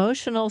 now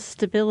emotional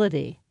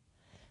stability.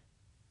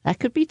 That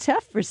could be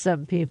tough for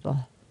some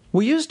people.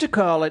 We used to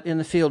call it in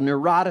the field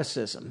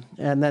neuroticism,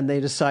 and then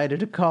they decided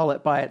to call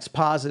it by its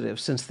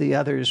positive since the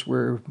others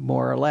were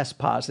more or less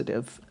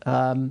positive.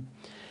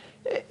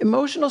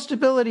 Emotional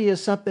stability is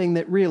something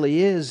that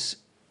really is,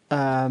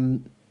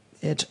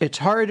 it's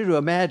harder to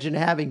imagine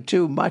having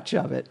too much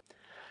of it,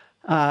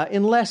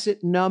 unless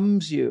it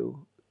numbs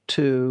you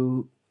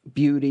to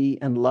beauty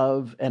and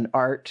love and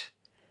art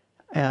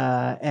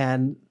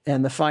and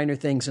the finer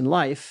things in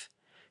life.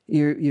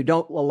 You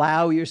don't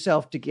allow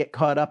yourself to get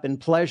caught up in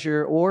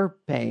pleasure or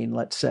pain,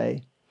 let's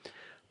say.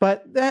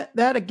 But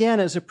that again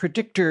is a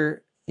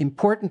predictor,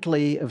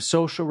 importantly, of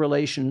social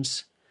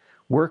relations,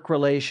 work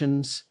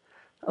relations.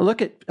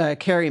 Look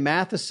at Carrie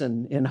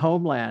Matheson in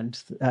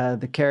Homeland,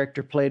 the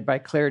character played by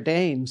Claire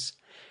Danes.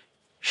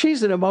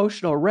 She's an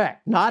emotional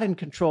wreck, not in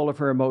control of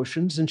her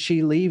emotions, and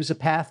she leaves a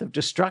path of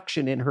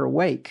destruction in her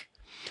wake.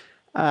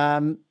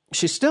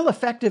 She's still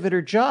effective at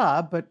her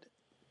job, but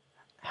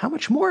how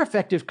much more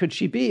effective could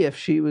she be if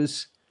she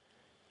was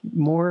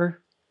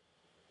more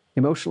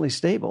emotionally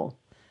stable?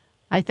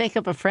 I think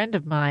of a friend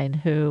of mine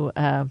who,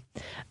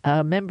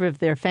 a member of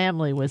their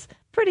family was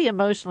pretty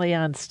emotionally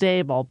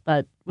unstable,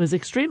 but was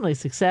extremely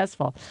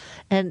successful.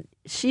 And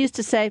she used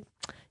to say,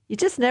 you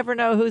just never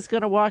know who's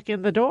going to walk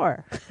in the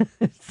door.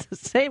 It's the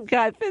same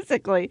guy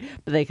physically,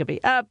 but they could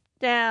be up,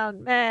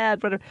 down,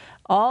 mad, whatever.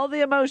 All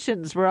the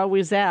emotions were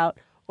always out,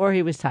 or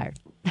he was tired.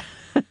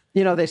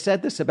 You know, they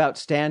said this about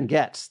Stan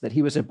Getz, that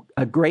he was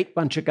a great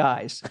bunch of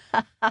guys.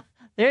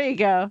 There you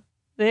go.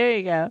 There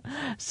you go.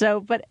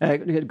 So, but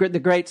the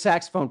great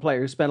saxophone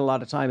player who spent a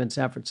lot of time in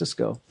San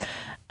Francisco.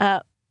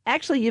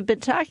 Actually, you've been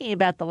talking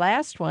about the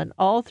last one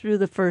all through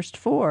the first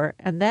four,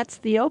 and that's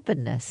the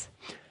openness.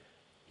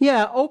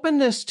 Yeah,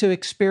 openness to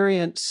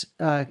experience,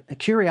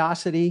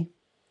 curiosity.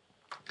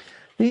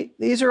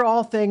 These are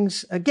all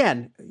things,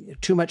 again,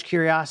 too much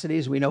curiosity,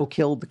 as we know,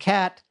 killed the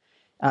cat.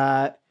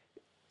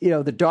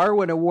 The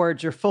Darwin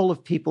Awards are full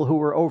of people who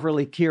were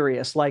overly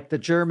curious, like the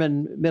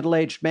German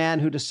middle-aged man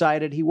who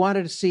decided he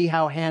wanted to see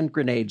how hand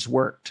grenades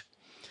worked.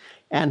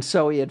 And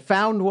so he had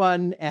found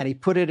one, and he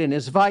put it in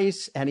his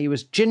vise, and he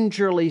was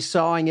gingerly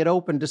sawing it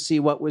open to see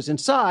what was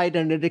inside,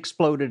 and it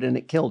exploded, and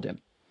it killed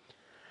him.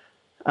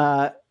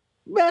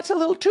 That's a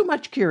little too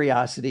much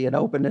curiosity and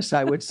openness,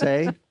 I would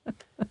say.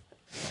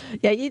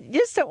 Yeah, you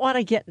just don't want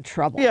to get in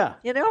trouble. Yeah.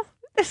 You know?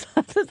 There's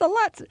a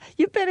lot.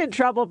 You've been in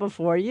trouble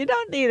before. You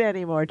don't need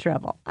any more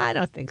trouble. I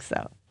don't think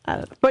so.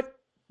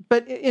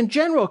 But in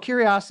general,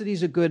 curiosity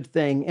is a good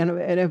thing and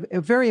a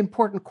very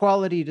important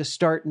quality to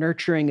start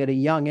nurturing at a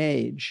young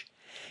age.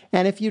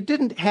 And if you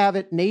didn't have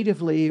it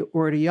natively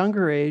or at a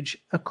younger age,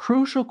 a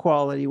crucial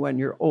quality when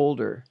you're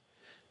older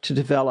to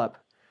develop.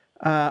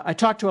 I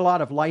talk to a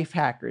lot of life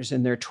hackers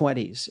in their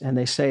 20s, and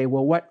they say,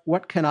 well,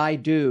 what can I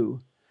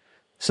do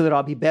so that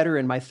I'll be better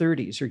in my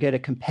 30s or get a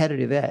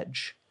competitive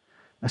edge?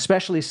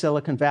 Especially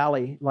Silicon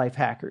Valley life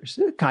hackers,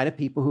 the kind of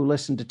people who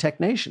listen to Tech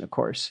Nation, of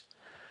course.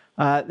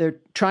 They're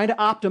trying to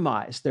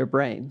optimize their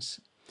brains.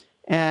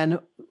 And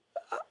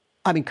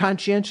I mean,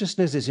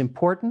 conscientiousness is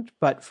important,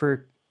 but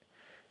for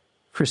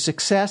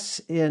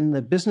success in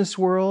the business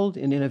world,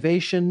 in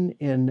innovation,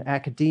 in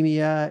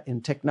academia,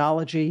 in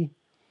technology,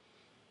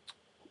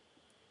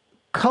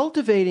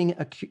 cultivating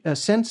a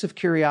sense of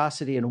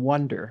curiosity and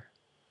wonder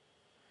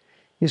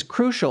is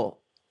crucial.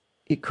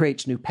 It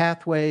creates new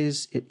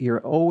pathways.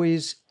 You're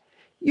always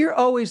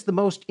the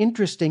most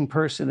interesting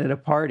person at a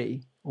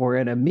party or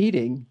in a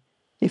meeting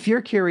if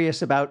you're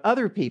curious about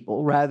other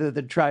people rather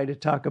than try to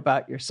talk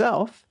about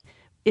yourself.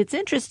 It's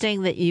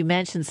interesting that you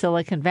mentioned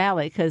Silicon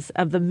Valley because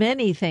of the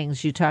many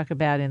things you talk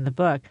about in the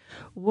book.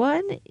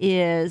 One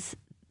is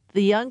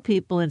the young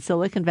people in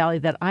Silicon Valley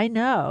that I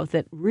know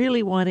that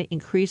really want to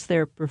increase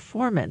their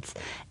performance,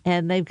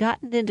 and they've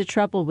gotten into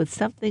trouble with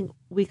something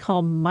we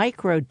call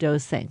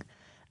microdosing.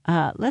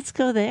 Let's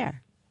go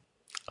there.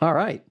 All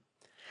right.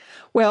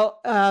 Well,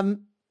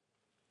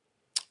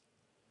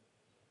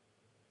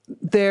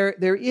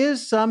 there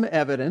is some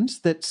evidence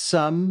that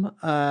some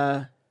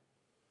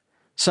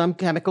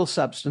chemical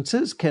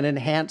substances can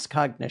enhance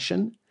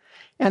cognition,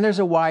 and there's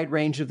a wide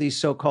range of these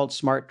so-called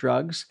smart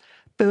drugs.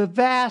 The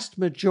vast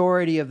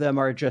majority of them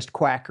are just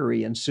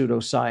quackery and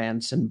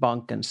pseudoscience and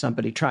bunk and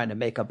somebody trying to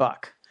make a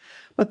buck.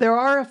 But there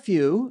are a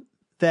few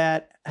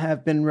that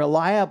have been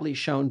reliably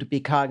shown to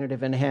be cognitive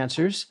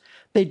enhancers.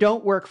 They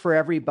don't work for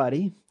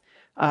everybody.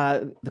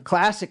 The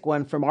classic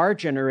one from our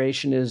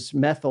generation is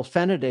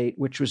methylphenidate,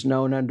 which was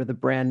known under the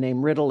brand name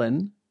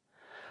Ritalin.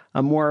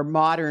 A more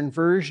modern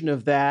version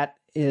of that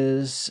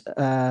is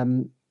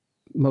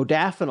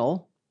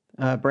modafinil,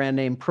 brand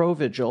name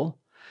Provigil.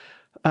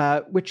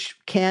 which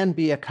can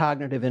be a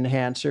cognitive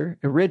enhancer,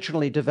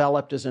 originally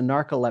developed as a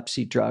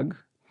narcolepsy drug,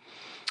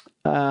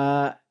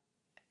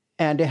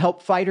 and to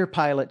help fighter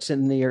pilots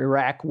in the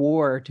Iraq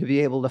War to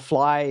be able to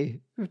fly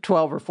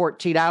 12 or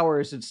 14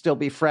 hours and still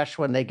be fresh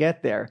when they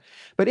get there.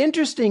 But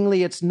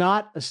interestingly, it's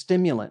not a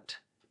stimulant.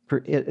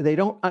 They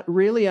don't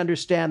really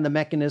understand the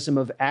mechanism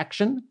of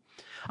action,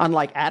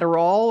 unlike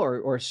Adderall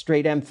or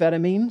straight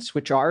amphetamines,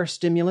 which are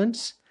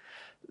stimulants.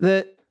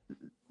 The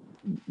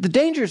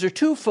dangers are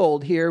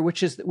twofold here,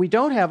 which is that we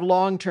don't have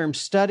long-term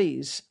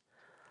studies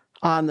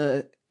on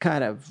the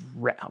kind of,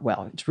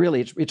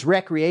 it's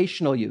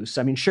recreational use.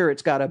 I mean, sure,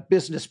 it's got a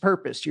business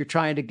purpose. You're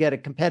trying to get a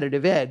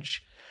competitive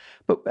edge.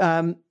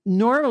 But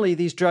normally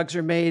these drugs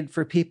are made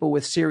for people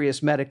with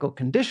serious medical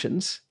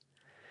conditions.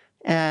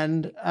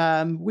 And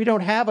we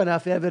don't have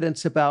enough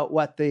evidence about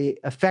what the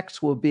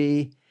effects will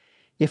be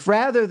if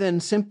rather than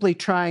simply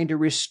trying to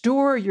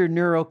restore your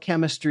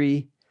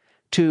neurochemistry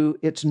to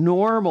its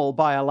normal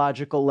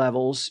biological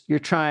levels, you're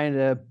trying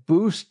to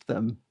boost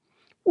them.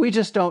 We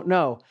just don't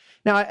know.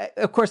 Now,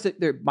 of course,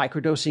 they're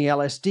microdosing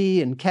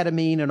LSD and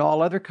ketamine and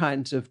all other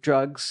kinds of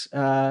drugs.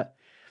 And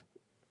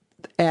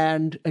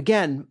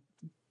again,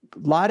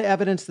 a lot of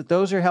evidence that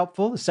those are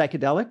helpful, the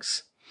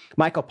psychedelics.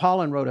 Michael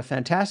Pollan wrote a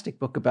fantastic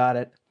book about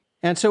it.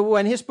 And so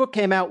when his book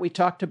came out, we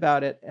talked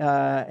about it.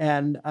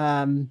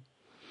 The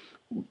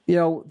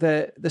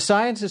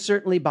science is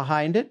certainly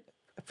behind it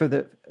for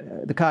the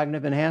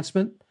cognitive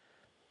enhancement.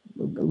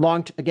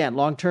 Long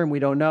term, we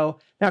don't know.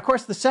 Now, of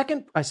course,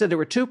 I said there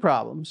were two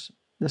problems.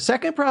 The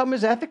second problem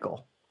is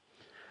ethical.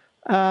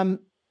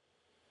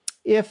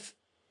 If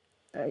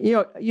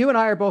you and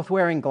I are both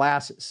wearing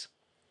glasses,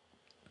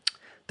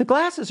 the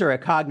glasses are a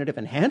cognitive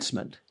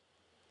enhancement.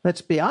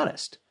 Let's be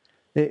honest.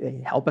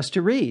 They help us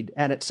to read.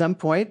 And at some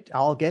point,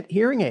 I'll get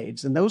hearing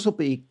aids, and those will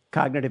be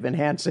cognitive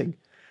enhancing.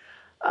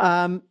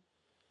 Where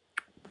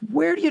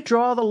do you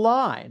draw the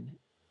line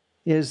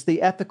is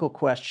the ethical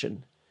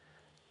question.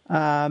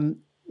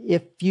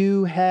 If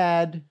you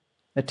had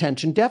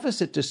attention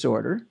deficit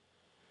disorder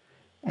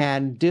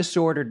and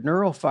disordered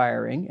neural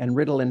firing and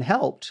Ritalin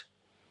helped,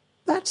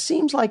 that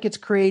seems like it's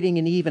creating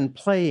an even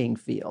playing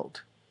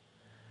field.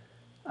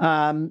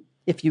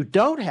 If you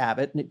don't have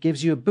it and it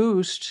gives you a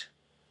boost,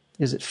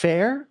 is it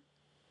fair?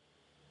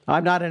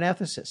 I'm not an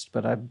ethicist,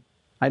 but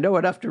I know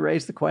enough to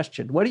raise the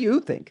question. What do you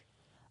think?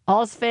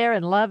 All's fair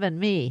in love and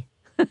me.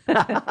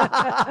 That's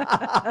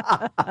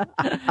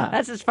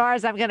as far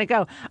as I'm going to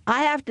go.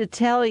 I have to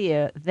tell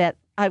you that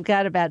I've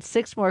got about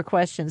 6 more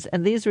questions,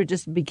 and these were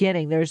just the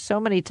beginning. There's so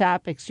many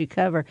topics you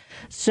cover.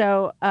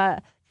 So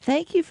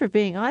thank you for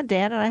being on,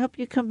 Dan, and I hope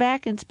you come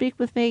back and speak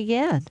with me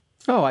again.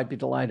 Oh, I'd be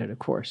delighted, of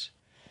course.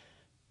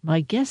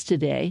 My guest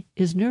today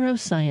is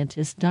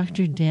neuroscientist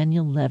Dr.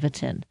 Daniel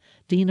Levitin,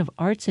 Dean of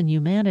Arts and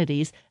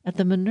Humanities at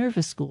the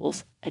Minerva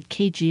Schools at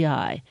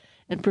KGI,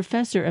 and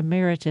Professor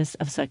Emeritus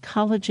of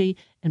Psychology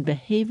and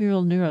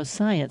Behavioral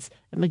Neuroscience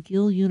at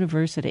McGill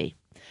University.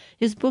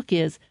 His book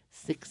is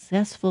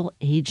Successful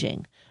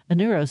Aging. A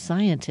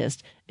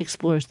neuroscientist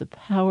explores the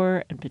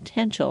power and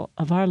potential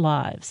of our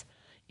lives.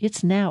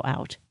 It's now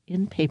out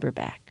in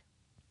paperback.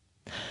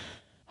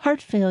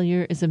 Heart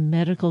failure is a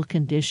medical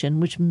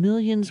condition which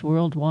millions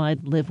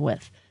worldwide live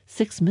with,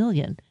 6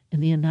 million in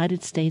the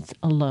United States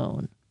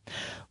alone.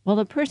 While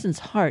a person's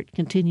heart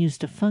continues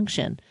to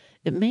function,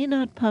 it may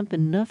not pump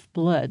enough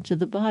blood to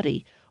the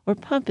body or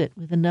pump it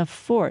with enough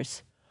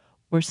force,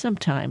 or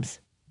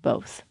sometimes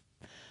both.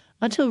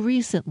 Until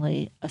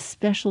recently, a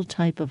special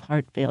type of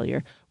heart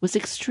failure was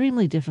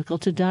extremely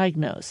difficult to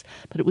diagnose,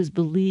 but it was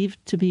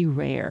believed to be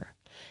rare.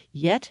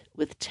 Yet,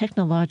 with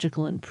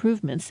technological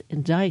improvements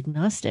in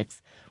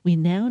diagnostics, we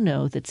now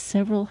know that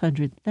several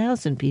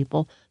 100,000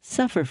 people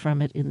suffer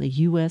from it in the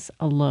U.S.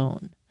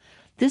 alone.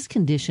 This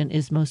condition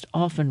is most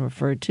often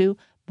referred to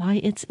by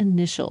its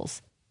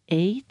initials,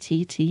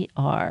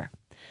 ATTR.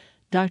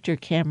 Dr.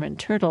 Cameron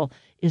Turtle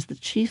is the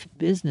Chief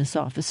Business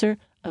Officer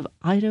of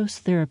Eidos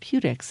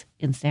Therapeutics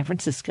in San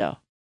Francisco.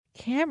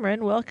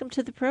 Cameron, welcome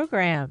to the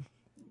program.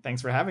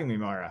 Thanks for having me,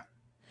 Mara.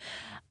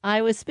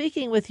 I was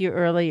speaking with you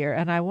earlier,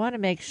 and I want to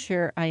make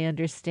sure I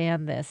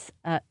understand this.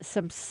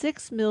 Some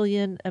 6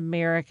 million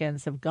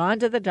Americans have gone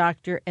to the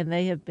doctor, and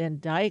they have been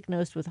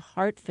diagnosed with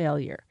heart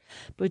failure.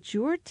 But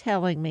you're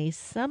telling me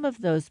some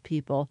of those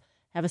people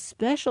have a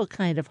special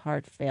kind of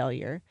heart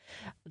failure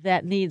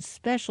that needs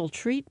special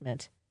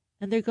treatment,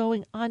 and they're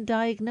going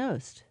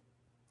undiagnosed.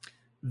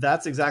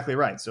 That's exactly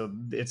right. So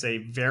it's a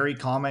very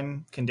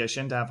common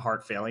condition to have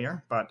heart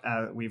failure, but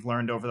we've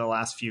learned over the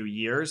last few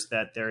years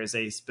that there is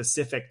a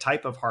specific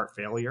type of heart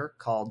failure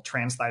called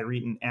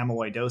transthyretin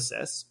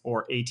amyloidosis,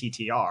 or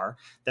ATTR,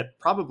 that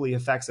probably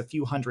affects a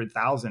few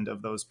 100,000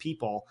 of those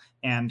people.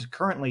 And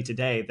currently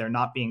today, they're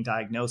not being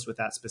diagnosed with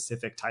that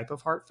specific type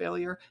of heart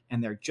failure,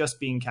 and they're just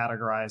being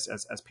categorized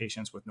as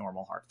patients with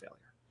normal heart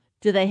failure.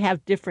 Do they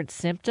have different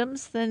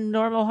symptoms than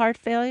normal heart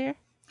failure?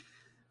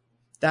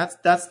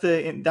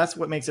 That's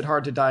what makes it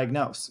hard to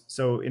diagnose.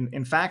 So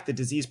in fact, the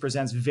disease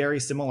presents very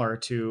similar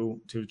to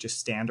just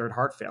standard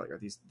heart failure.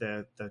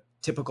 The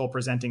typical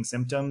presenting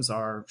symptoms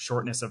are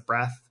shortness of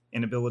breath,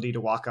 inability to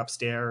walk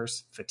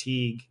upstairs,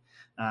 fatigue,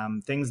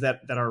 things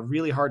that are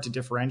really hard to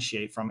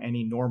differentiate from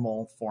any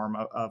normal form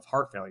of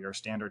heart failure,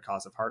 standard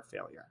cause of heart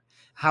failure.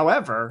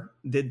 However,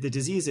 the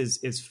disease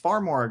is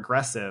far more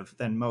aggressive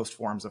than most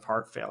forms of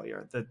heart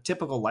failure. The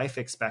typical life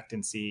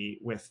expectancy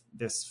with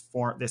this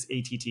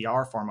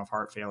ATTR form of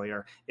heart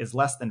failure is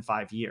less than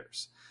 5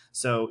 years.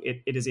 So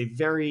it is a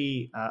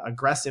very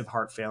aggressive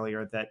heart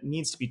failure that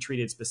needs to be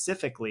treated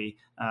specifically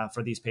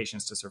for these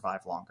patients to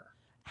survive longer.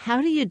 How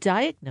do you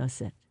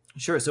diagnose it?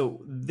 Sure.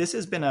 So this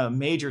has been a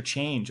major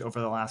change over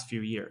the last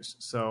few years.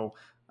 So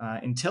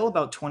until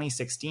about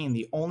 2016,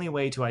 the only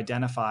way to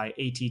identify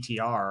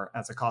ATTR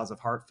as a cause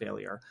of heart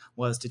failure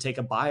was to take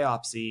a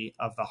biopsy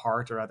of the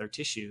heart or other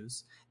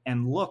tissues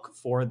and look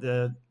for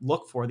the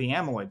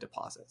amyloid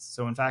deposits.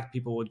 So in fact,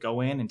 people would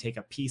go in and take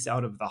a piece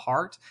out of the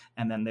heart,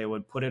 and then they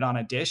would put it on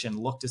a dish and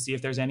look to see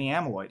if there's any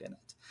amyloid in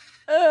it.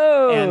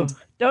 Oh,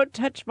 don't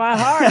touch my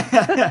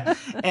heart.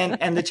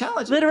 and the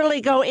challenge...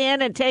 Literally go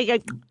in and take a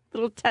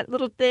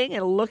little thing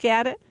and look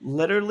at it?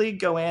 Literally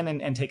go in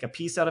and take a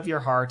piece out of your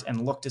heart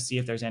and look to see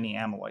if there's any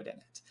amyloid in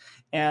it.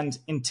 And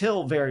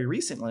until very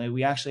recently,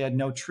 we actually had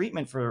no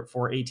treatment for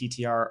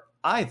ATTR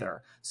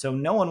either. So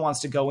no one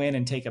wants to go in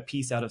and take a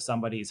piece out of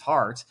somebody's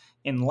heart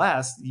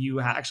unless you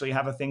actually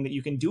have a thing that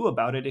you can do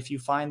about it if you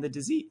find the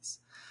disease.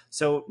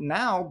 So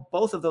now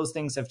both of those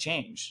things have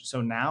changed.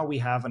 So now we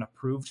have an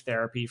approved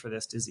therapy for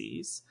this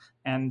disease.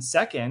 And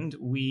second,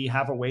 we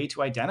have a way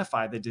to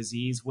identify the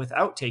disease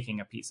without taking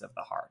a piece of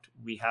the heart.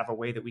 We have a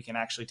way that we can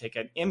actually take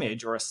an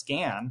image or a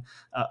scan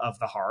of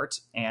the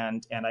heart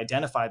and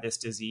identify this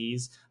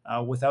disease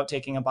without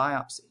taking a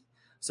biopsy.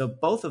 So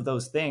both of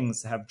those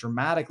things have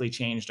dramatically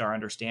changed our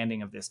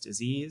understanding of this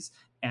disease.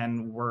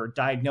 And we're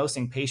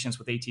diagnosing patients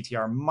with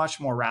ATTR much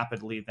more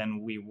rapidly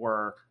than we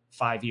were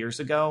 5 years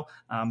ago,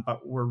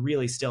 but we're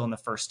really still in the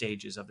first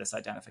stages of this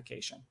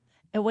identification.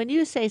 And when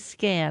you say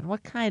scan,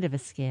 what kind of a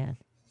scan?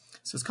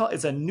 So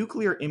it's a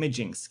nuclear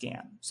imaging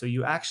scan. So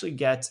you actually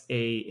get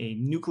a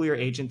nuclear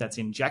agent that's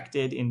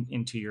injected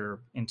into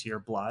your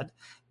blood,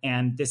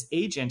 and this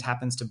agent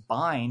happens to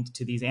bind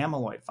to these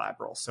amyloid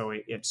fibrils. So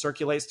it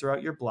circulates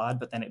throughout your blood,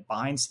 but then it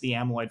binds to the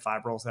amyloid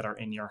fibrils that are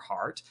in your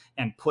heart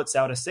and puts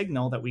out a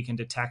signal that we can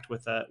detect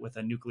with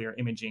a nuclear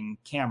imaging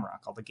camera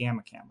called the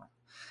gamma camera.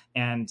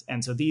 And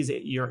so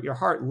your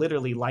heart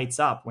literally lights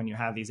up when you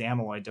have these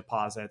amyloid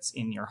deposits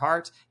in your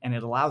heart, and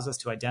it allows us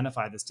to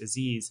identify this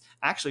disease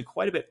actually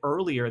quite a bit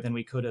earlier than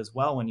we could as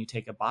well when you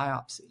take a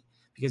biopsy.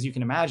 Because you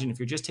can imagine if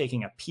you're just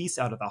taking a piece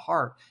out of the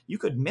heart, you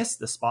could miss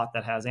the spot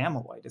that has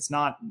amyloid. It's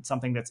not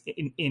something that's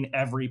in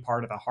every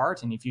part of the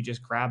heart. And if you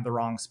just grab the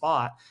wrong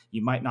spot,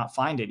 you might not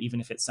find it,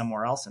 even if it's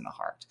somewhere else in the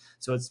heart.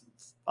 So it's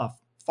a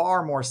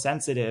far more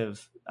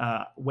sensitive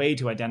way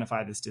to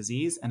identify this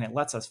disease, and it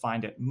lets us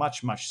find it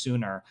much, much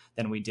sooner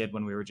than we did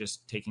when we were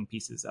just taking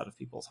pieces out of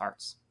people's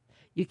hearts.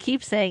 You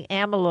keep saying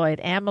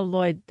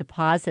amyloid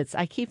deposits.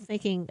 I keep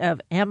thinking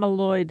of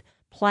amyloid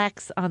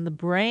plaques on the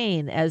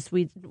brain as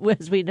we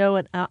know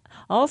in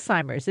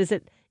Alzheimer's. Is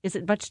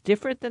it much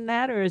different than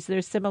that, or is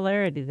there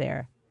similarity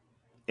there?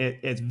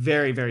 It's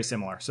very, very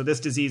similar. So this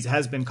disease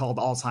has been called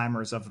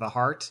Alzheimer's of the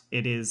heart.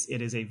 It is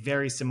a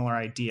very similar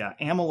idea.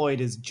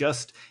 Amyloid is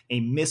just a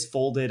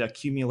misfolded,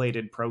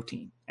 accumulated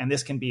protein. And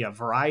this can be a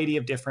variety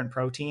of different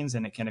proteins,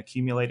 and it can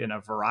accumulate in a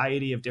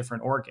variety of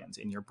different organs.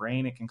 In your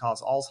brain, it can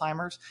cause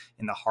Alzheimer's.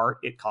 In the heart,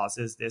 it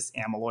causes this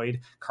amyloid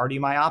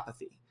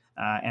cardiomyopathy,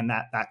 and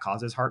that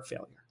causes heart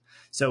failure.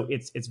 So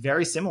it's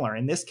very similar.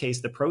 In this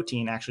case, the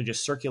protein actually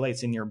just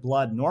circulates in your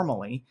blood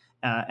normally,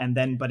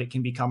 but it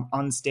can become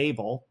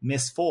unstable,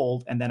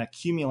 misfold, and then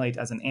accumulate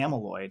as an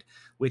amyloid,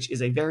 which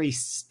is a very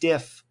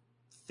stiff,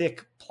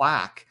 thick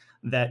plaque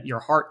that your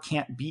heart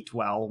can't beat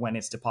well when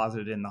it's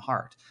deposited in the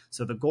heart.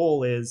 So the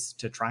goal is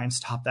to try and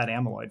stop that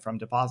amyloid from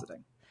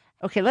depositing.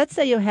 Okay, let's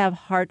say you have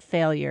heart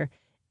failure,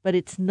 but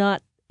it's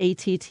not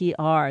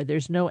ATTR.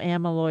 There's no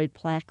amyloid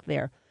plaque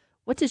there.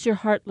 What does your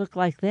heart look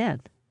like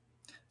then?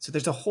 So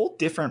there's a whole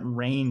different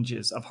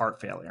ranges of heart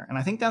failure. And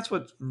I think that's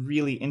what's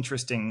really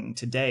interesting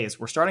today is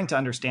we're starting to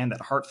understand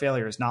that heart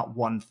failure is not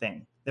one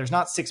thing. There's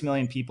not 6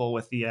 million people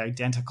with the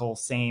identical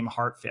same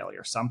heart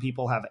failure. Some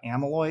people have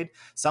amyloid.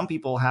 Some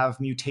people have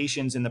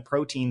mutations in the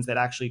proteins that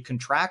actually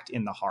contract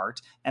in the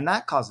heart, and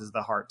that causes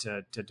the heart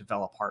to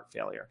develop heart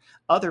failure.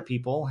 Other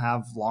people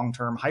have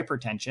long-term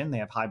hypertension. They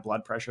have high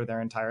blood pressure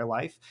their entire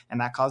life, and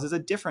that causes a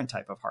different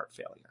type of heart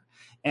failure.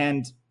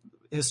 And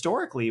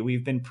historically,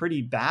 we've been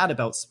pretty bad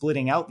about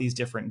splitting out these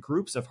different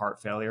groups of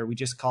heart failure. We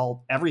just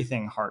call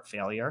everything heart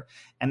failure.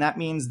 And that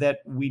means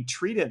that we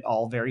treat it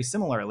all very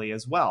similarly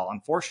as well,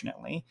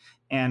 unfortunately.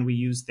 And we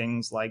use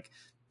things like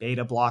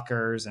beta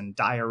blockers and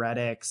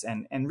diuretics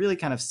and really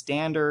kind of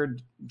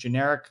standard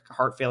generic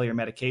heart failure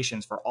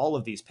medications for all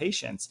of these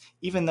patients,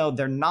 even though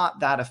they're not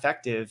that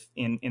effective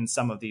in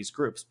some of these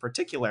groups,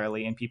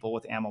 particularly in people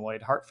with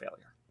amyloid heart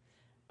failure.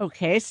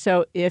 Okay,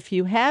 so if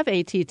you have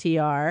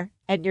ATTR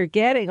and you're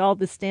getting all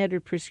the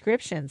standard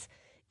prescriptions,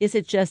 is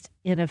it just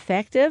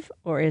ineffective,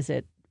 or is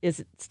it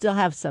still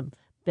have some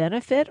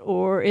benefit,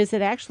 or is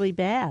it actually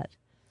bad?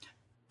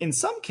 In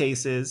some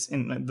cases,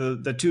 in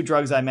the two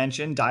drugs I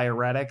mentioned,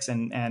 diuretics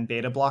and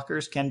beta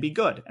blockers, can be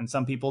good. And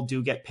some people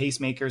do get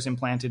pacemakers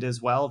implanted as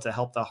well to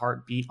help the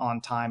heart beat on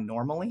time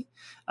normally.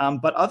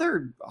 But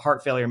other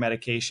heart failure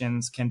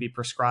medications can be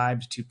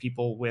prescribed to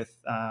people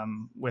with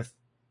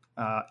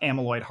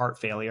amyloid heart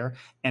failure.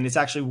 And it's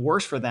actually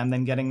worse for them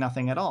than getting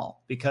nothing at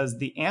all, because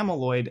the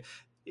amyloid,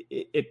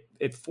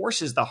 it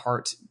forces the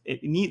heart.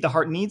 The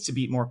heart needs to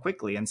beat more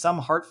quickly. And some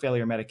heart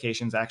failure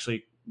medications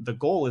actually, the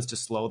goal is to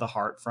slow the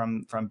heart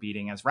from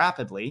beating as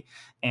rapidly,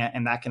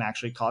 and that can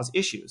actually cause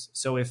issues.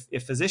 So if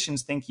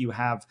physicians think you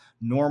have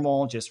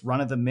normal, just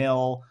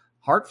run-of-the-mill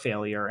heart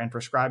failure and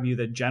prescribe you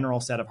the general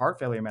set of heart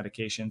failure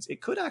medications,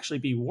 it could actually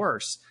be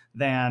worse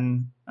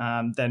than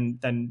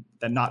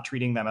not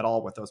treating them at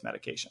all with those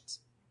medications.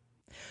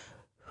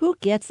 Who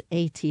gets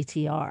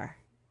ATTR?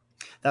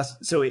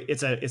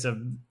 It's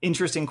a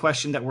interesting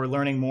question that we're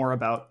learning more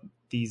about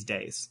these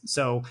days.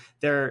 So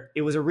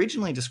it was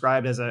originally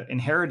described as an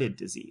inherited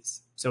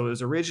disease. So it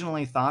was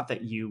originally thought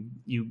that you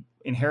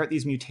inherit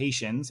these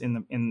mutations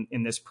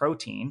in this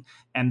protein,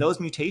 and those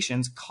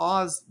mutations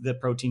cause the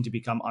protein to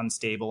become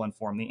unstable and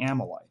form the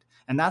amyloid.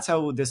 And that's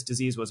how this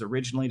disease was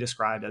originally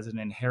described, as an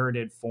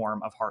inherited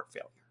form of heart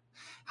failure.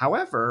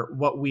 However,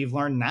 what we've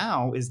learned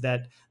now is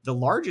that the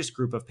largest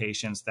group of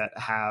patients that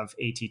have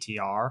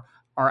ATTR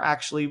are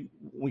actually,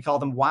 we call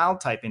them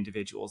wild type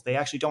individuals. They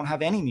actually don't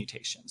have any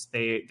mutations.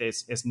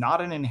 It's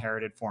not an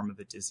inherited form of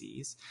the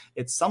disease.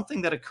 It's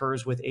something that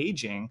occurs with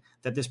aging,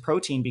 that this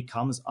protein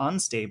becomes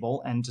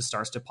unstable and just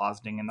starts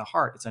depositing in the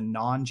heart. It's a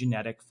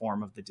non-genetic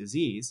form of the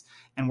disease.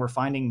 And we're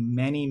finding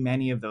many,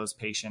 many of those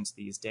patients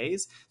these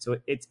days. So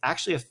it's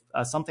actually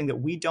something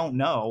that we don't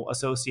know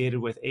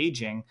associated with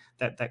aging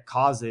that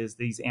causes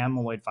these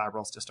amyloid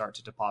fibrils to start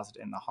to deposit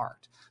in the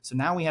heart. So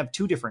now we have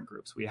two different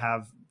groups. We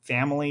have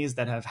families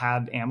that have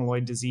had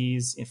amyloid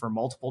disease for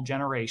multiple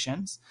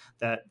generations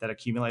that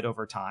accumulate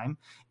over time.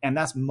 And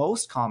that's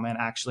most common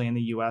actually in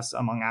the US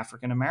among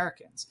African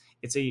Americans.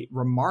 It's a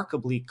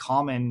remarkably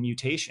common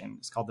mutation.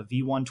 It's called the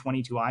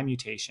V122I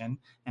mutation,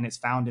 and it's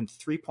found in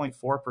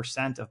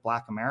 3.4% of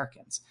Black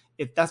Americans.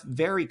 That's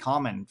very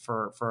common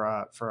for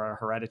a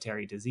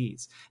hereditary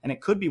disease. And it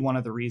could be one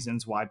of the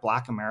reasons why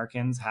Black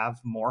Americans have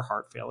more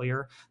heart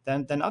failure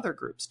than other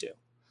groups do.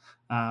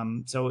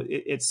 So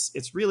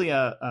it's really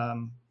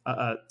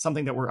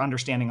something that we're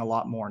understanding a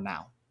lot more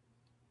now.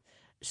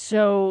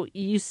 So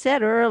you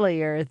said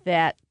earlier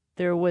that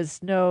there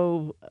was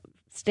no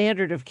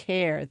standard of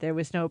care. There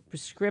was no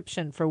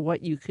prescription for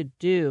what you could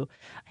do.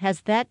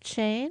 Has that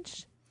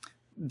changed?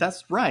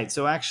 That's right.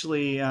 So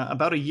actually,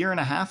 about a year and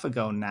a half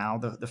ago now,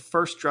 the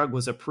first drug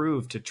was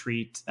approved to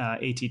treat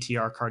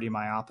ATTR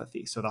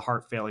cardiomyopathy, so the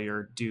heart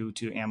failure due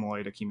to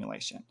amyloid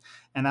accumulation.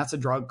 And that's a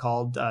drug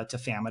called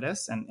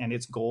tafamidis, and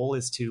its goal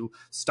is to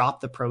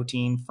stop the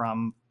protein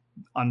from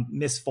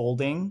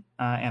misfolding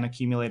and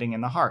accumulating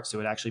in the heart. So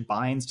it actually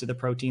binds to the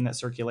protein that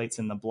circulates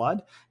in the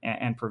blood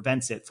and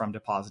prevents it from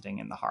depositing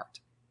in the heart.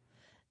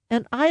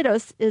 And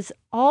Eidos is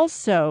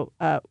also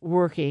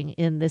working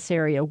in this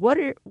area.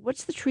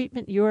 What's the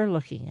treatment you're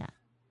looking at?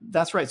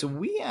 That's right. So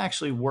we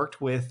actually worked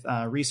with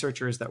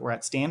researchers that were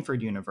at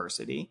Stanford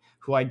University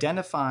who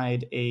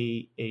identified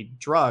a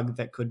drug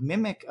that could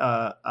mimic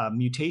a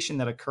mutation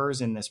that occurs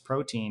in this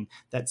protein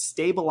that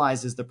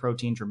stabilizes the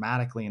protein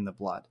dramatically in the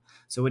blood.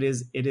 So it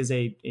is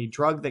a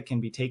drug that can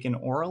be taken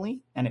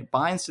orally, and it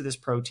binds to this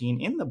protein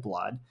in the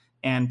blood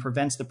and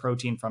prevents the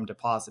protein from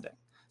depositing.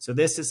 So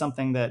this is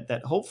something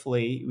that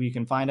hopefully we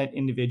can find at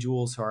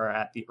individuals who are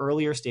at the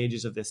earlier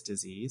stages of this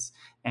disease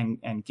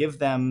and give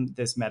them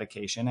this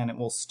medication, and it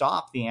will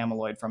stop the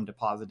amyloid from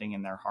depositing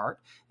in their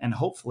heart and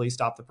hopefully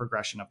stop the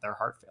progression of their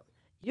heart failure.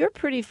 You're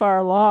pretty far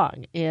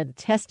along in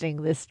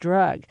testing this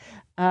drug.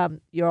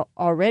 You're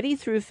already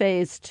through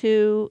phase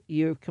 2.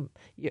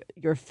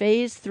 Your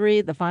phase 3,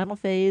 the final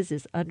phase,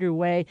 is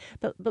underway.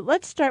 But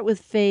let's start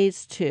with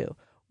phase 2.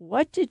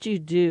 What did you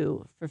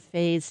do for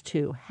phase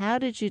 2? How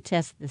did you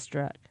test this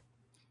drug?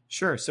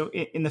 Sure. So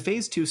in the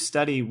phase 2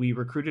 study, we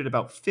recruited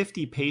about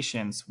 50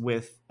 patients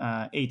with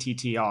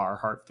ATTR,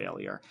 heart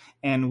failure.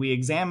 And we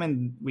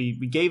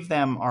gave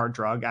them our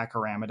drug,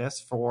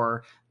 acoramidis,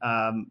 for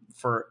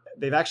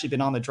they've actually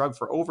been on the drug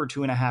for over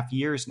 2.5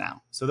 years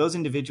now. So those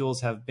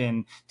individuals have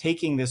been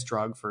taking this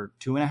drug for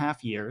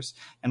 2.5 years.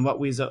 And what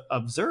we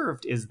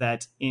observed is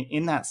that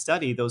in that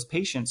study, those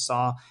patients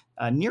saw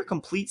near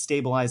complete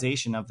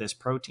stabilization of this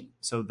protein.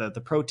 So the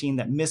protein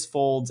that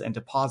misfolds and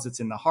deposits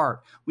in the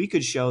heart, we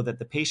could show that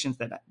the patients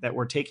that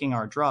were taking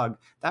our drug,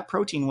 that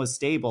protein was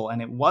stable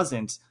and it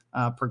wasn't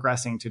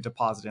progressing to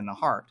deposit in the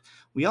heart.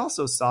 We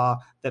also saw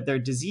that their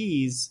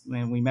disease,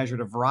 when we measured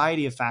a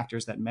variety of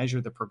factors that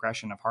measure the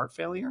progression of heart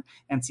failure,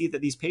 and see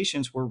that these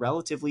patients were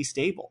relatively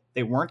stable.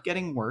 They weren't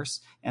getting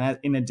worse. And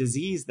in a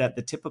disease that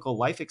the typical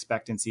life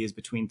expectancy is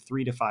between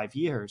 3 to 5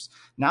 years,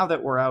 now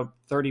that we're out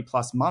 30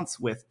 plus months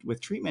with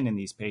treatment in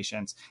these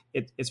patients,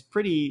 it's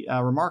pretty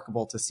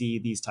remarkable to see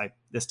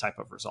this type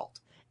of result.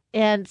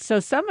 And so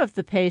some of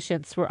the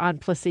patients were on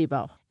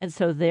placebo, and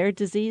so their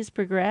disease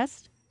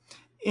progressed?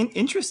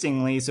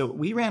 Interestingly, so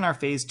we ran our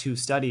phase 2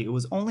 study. It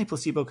was only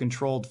placebo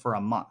controlled for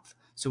a month.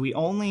 So we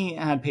only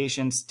had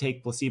patients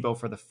take placebo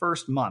for the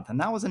first month, and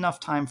that was enough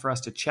time for us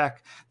to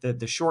check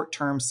the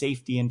short-term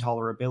safety and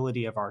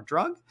tolerability of our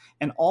drug,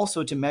 and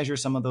also to measure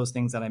some of those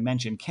things that I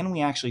mentioned. Can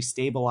we actually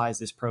stabilize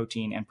this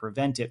protein and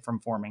prevent it from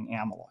forming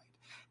amyloid?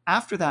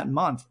 After that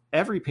month,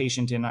 every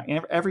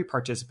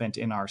participant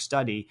in our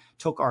study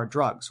took our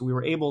drug. So we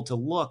were able to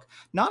look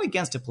not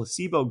against a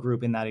placebo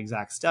group in that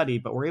exact study,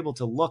 but we're able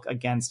to look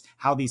against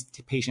how these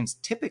patients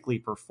typically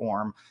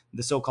perform,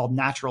 the so-called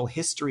natural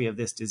history of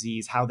this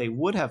disease, how they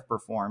would have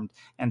performed,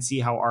 and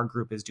see how our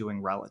group is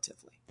doing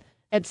relatively.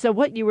 And so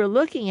what you were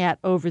looking at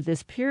over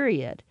this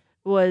period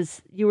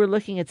was you were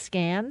looking at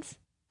scans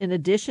in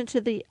addition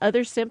to the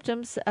other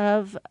symptoms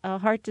of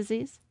heart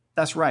disease?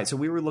 That's right. So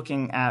we were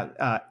looking at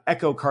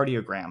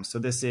echocardiograms. So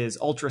this is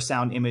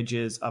ultrasound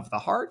images of the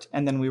heart.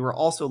 And then we were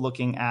also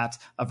looking at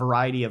a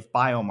variety of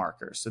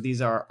biomarkers. So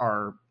these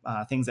are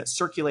things that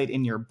circulate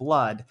in your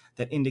blood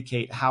that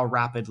indicate how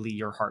rapidly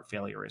your heart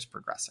failure is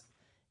progressing.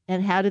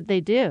 And how did they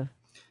do?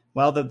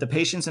 Well, the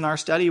patients in our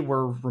study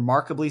were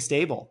remarkably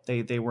stable.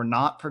 They were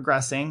not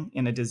progressing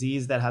in a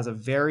disease that has a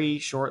very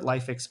short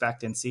life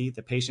expectancy.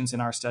 The patients in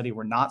our study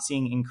were not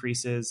seeing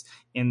increases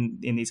in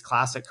these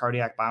classic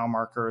cardiac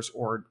biomarkers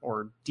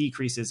or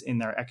decreases in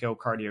their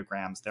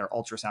echocardiograms, their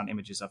ultrasound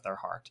images of their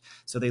heart.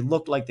 So they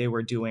looked like they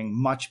were doing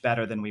much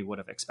better than we would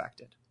have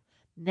expected.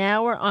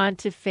 Now we're on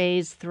to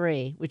phase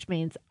 3, which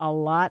means a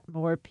lot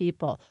more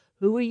people.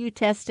 Who are you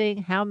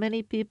testing? How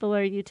many people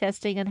are you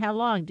testing? And how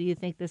long do you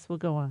think this will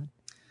go on?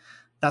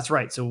 That's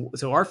right. So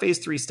our phase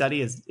 3 study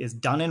is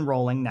done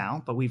enrolling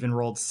now, but we've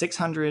enrolled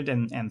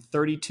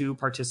 632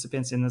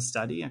 participants in the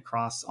study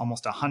across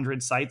almost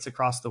 100 sites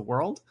across the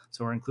world.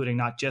 So we're including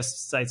not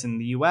just sites in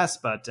the US,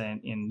 but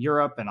in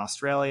Europe and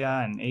Australia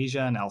and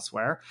Asia and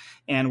elsewhere.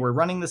 And we're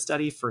running the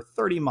study for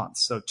 30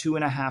 months. So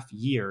 2.5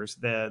 years,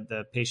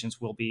 the patients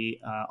will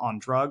be on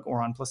drug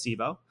or on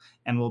placebo.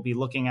 And we'll be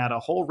looking at a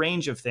whole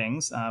range of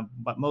things.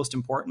 But most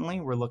importantly,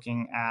 we're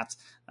looking at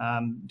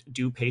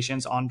do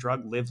patients on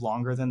drug live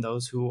longer than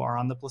those who are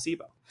on the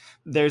placebo?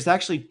 There's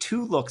actually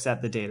 2 looks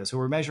at the data. So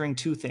we're measuring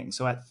 2 things.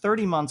 So at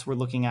 30 months, we're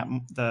looking at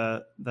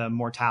the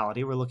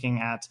mortality. We're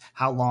looking at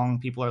how long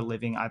people are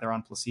living either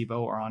on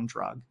placebo or on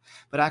drug.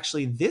 But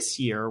actually this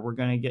year, we're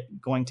going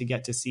to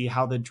get to see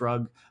how the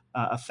drug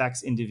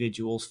affects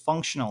individuals'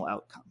 functional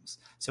outcomes.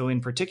 So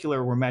in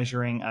particular, we're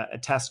measuring a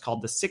test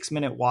called the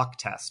 6-minute walk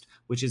test,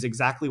 which is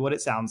exactly what it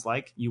sounds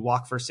like. You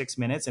walk for 6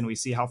 minutes and we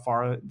see how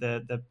far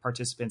the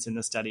participants in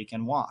the study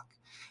can walk.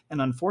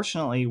 And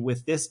unfortunately,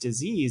 with this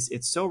disease,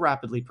 it's so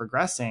rapidly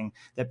progressing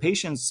that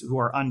patients who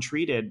are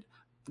untreated,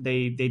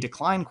 they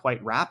decline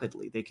quite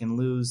rapidly. They can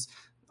lose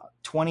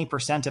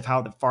 20% of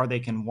how far they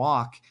can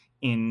walk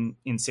in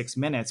 6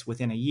 minutes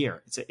within a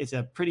year.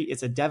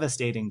 It's a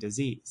devastating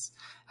disease.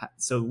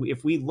 So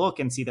if we look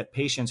and see that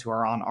patients who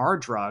are on our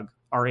drug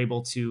are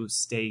able to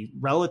stay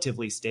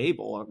relatively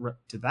stable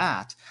to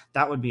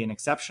that would be an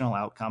exceptional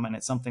outcome. And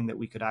it's something that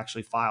we could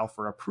actually file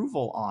for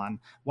approval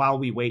on while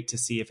we wait to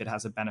see if it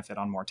has a benefit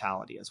on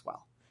mortality as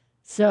well.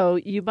 So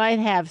you might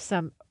have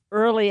some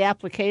early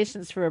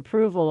applications for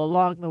approval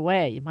along the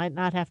way. You might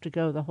not have to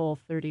go the whole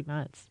 30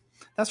 months.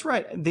 That's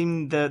right.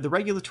 The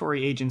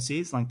regulatory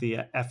agencies like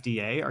the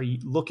FDA are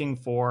looking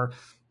for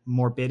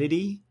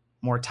morbidity,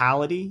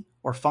 mortality,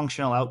 or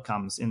functional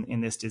outcomes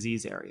in this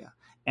disease area.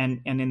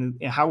 And in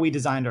how we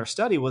designed our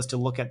study was to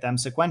look at them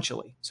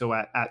sequentially. So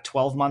at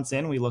 12 months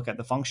in, we look at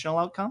the functional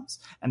outcomes,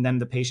 and then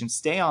the patients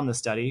stay on the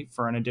study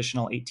for an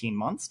additional 18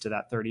 months to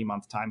that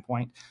 30-month time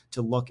point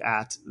to look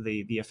at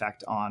the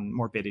effect on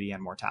morbidity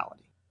and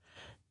mortality.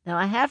 Now,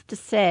 I have to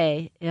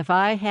say, if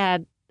I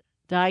had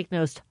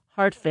diagnosed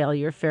heart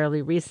failure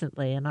fairly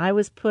recently and I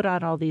was put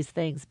on all these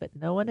things, but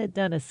no one had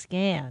done a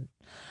scan,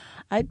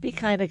 I'd be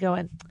kind of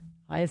going,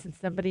 why isn't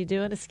somebody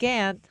doing a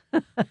scan?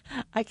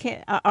 I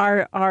can't.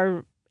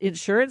 Are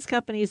insurance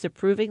companies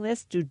approving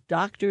this? Do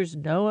doctors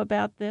know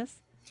about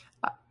this?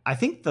 I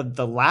think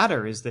the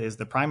latter is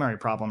the primary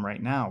problem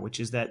right now, which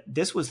is that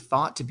this was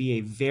thought to be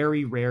a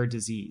very rare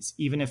disease,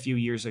 even a few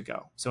years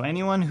ago. So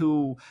anyone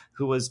who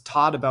was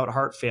taught about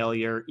heart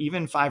failure,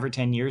 even 5 or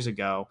 10 years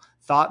ago,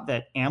 thought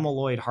that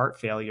amyloid heart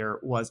failure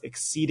was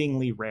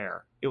exceedingly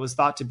rare. It was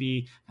thought to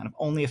be kind of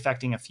only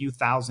affecting a few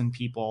thousand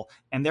people,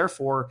 and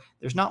therefore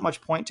there's not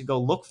much point to go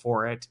look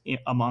for it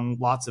among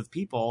lots of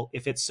people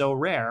if it's so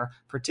rare,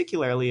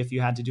 particularly if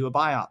you had to do a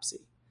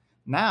biopsy.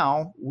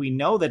 Now we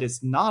know that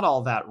it's not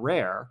all that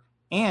rare,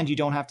 and you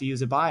don't have to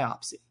use a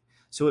biopsy.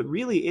 So it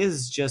really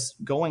is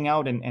just going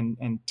out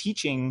and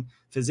teaching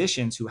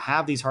physicians who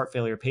have these heart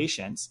failure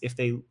patients, if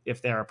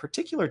they're a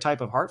particular type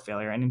of heart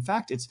failure. And in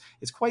fact, it's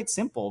quite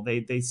simple.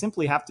 They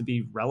simply have to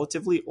be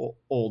relatively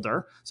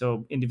older,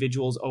 so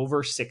individuals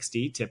over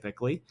 60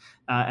 typically,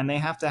 and they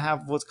have to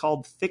have what's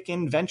called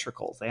thickened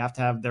ventricles. They have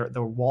to have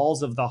the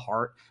walls of the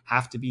heart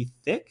have to be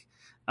thick.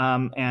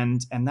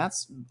 And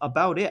that's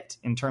about it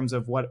in terms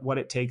of what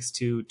it takes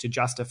to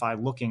justify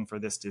looking for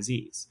this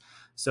disease.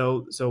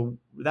 So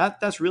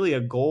that's really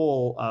a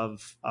goal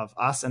of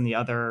us and the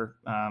other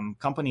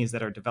companies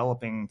that are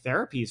developing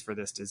therapies for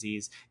this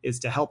disease, is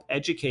to help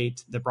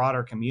educate the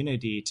broader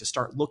community to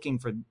start looking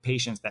for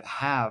patients that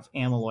have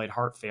amyloid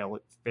heart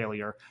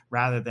failure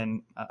rather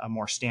than a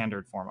more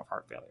standard form of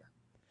heart failure.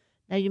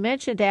 Now, you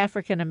mentioned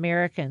African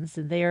Americans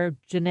and their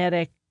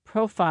genetic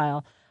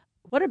profile.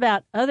 What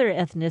about other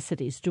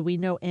ethnicities? Do we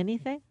know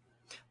anything?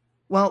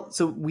 Well,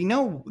 so we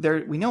know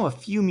a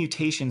few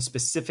mutations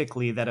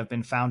specifically that have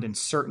been found in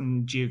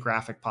certain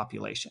geographic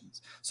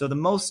populations. So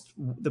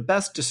the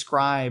best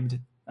described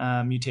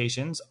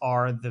mutations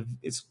are the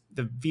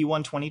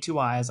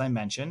V122I, as I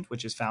mentioned,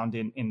 which is found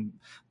in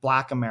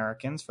Black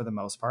Americans for the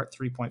most part,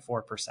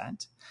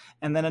 3.4%.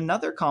 And then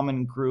another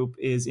common group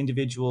is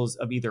individuals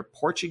of either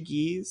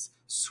Portuguese,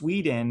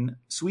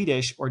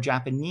 Swedish, or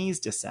Japanese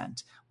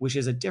descent, which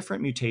is a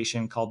different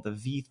mutation called the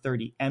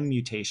V30M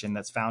mutation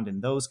that's found in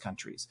those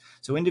countries.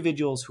 So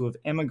individuals who have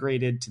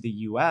immigrated to the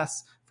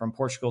US from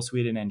Portugal,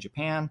 Sweden, and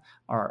Japan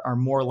are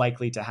more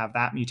likely to have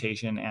that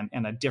mutation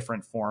and a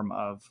different form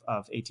of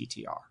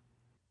ATTR.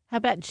 How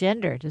about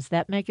gender? Does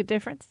that make a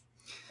difference?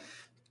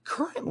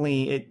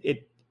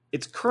 Currently,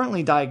 it's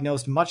currently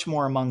diagnosed much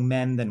more among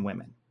men than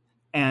women.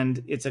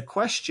 And it's a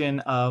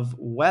question of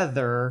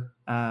whether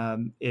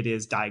it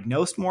is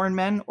diagnosed more in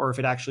men or if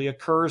it actually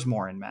occurs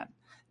more in men.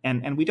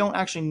 And we don't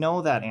actually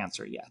know that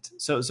answer yet.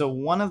 So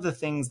one of the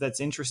things that's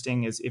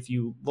interesting is if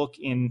you look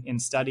in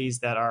studies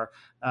that are,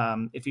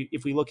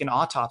 if we look in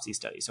autopsy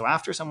studies, so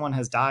after someone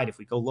has died, if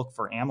we go look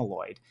for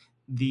amyloid,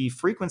 the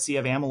frequency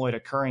of amyloid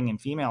occurring in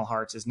female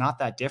hearts is not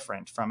that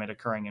different from it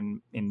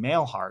occurring in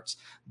male hearts.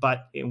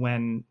 But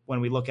when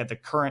we look at the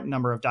current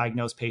number of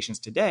diagnosed patients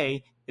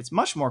today, it's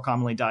much more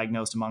commonly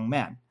diagnosed among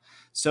men.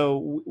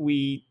 So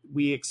we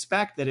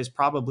expect that it's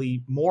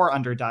probably more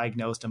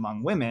underdiagnosed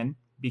among women,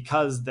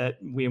 because that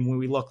when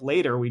we look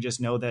later, we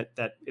just know that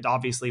it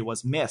obviously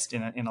was missed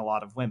in a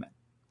lot of women.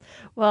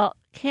 Well,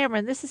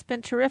 Cameron, this has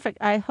been terrific.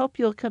 I hope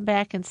you'll come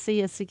back and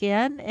see us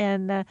again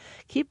and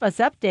keep us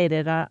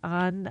updated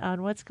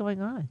on what's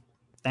going on.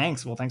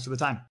 Thanks. Well, thanks for the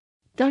time.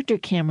 Dr.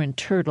 Cameron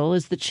Turtle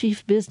is the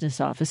Chief Business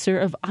Officer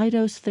of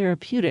Eidos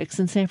Therapeutics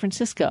in San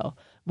Francisco.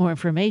 More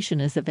information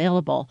is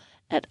available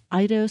at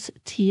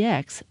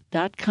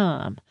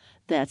eidostx.com.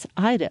 That's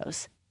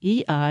Eidos,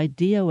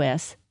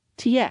 EIDOS-TX,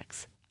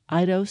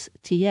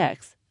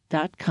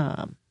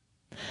 eidostx.com.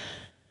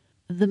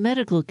 The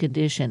medical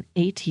condition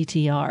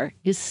ATTR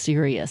is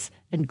serious,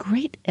 and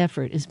great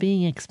effort is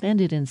being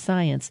expended in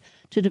science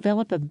to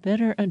develop a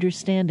better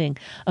understanding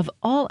of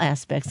all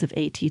aspects of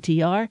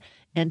ATTR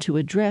and to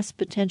address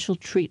potential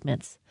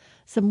treatments.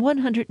 Some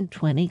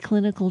 120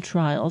 clinical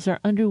trials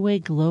are underway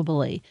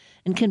globally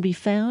and can be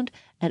found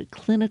at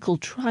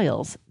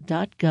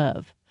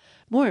clinicaltrials.gov.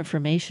 More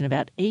information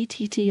about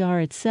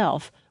ATTR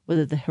itself,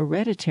 whether the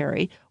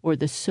hereditary or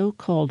the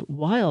so-called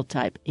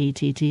wild-type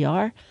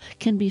ATTR,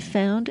 can be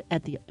found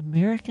at the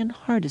American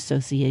Heart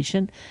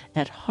Association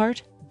at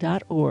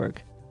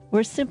heart.org,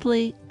 or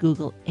simply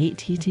Google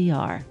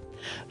ATTR.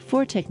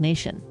 For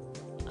TechNation,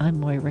 I'm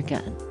Moira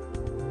Gunn.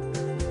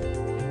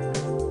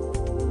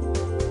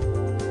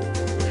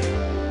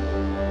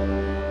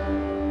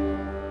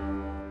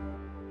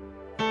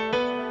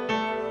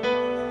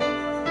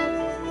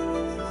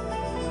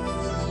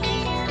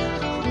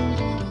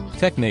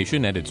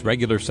 TechNation and its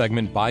regular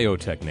segment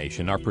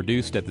BioTechNation are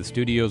produced at the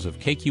studios of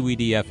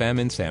KQED-FM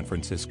in San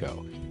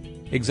Francisco.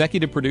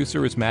 Executive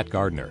producer is Matt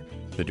Gardner.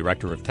 The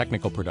director of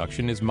technical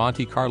production is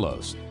Monty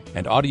Carlos.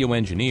 And audio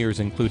engineers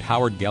include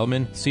Howard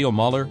Gelman, Seal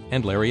Muller,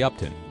 and Larry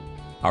Upton.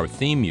 Our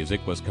theme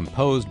music was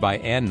composed by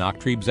Ann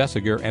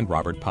Nachtrieb-Zessiger and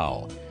Robert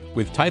Powell,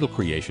 with title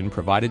creation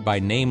provided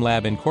by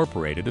NameLab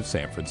Incorporated of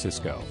San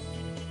Francisco.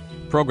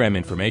 Program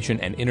information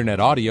and internet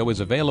audio is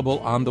available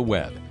on the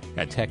web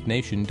at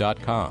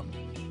technation.com.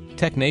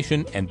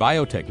 TechNation and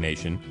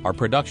BioTechNation are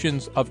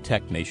productions of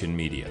TechNation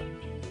Media.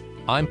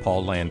 I'm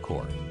Paul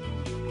Landcore.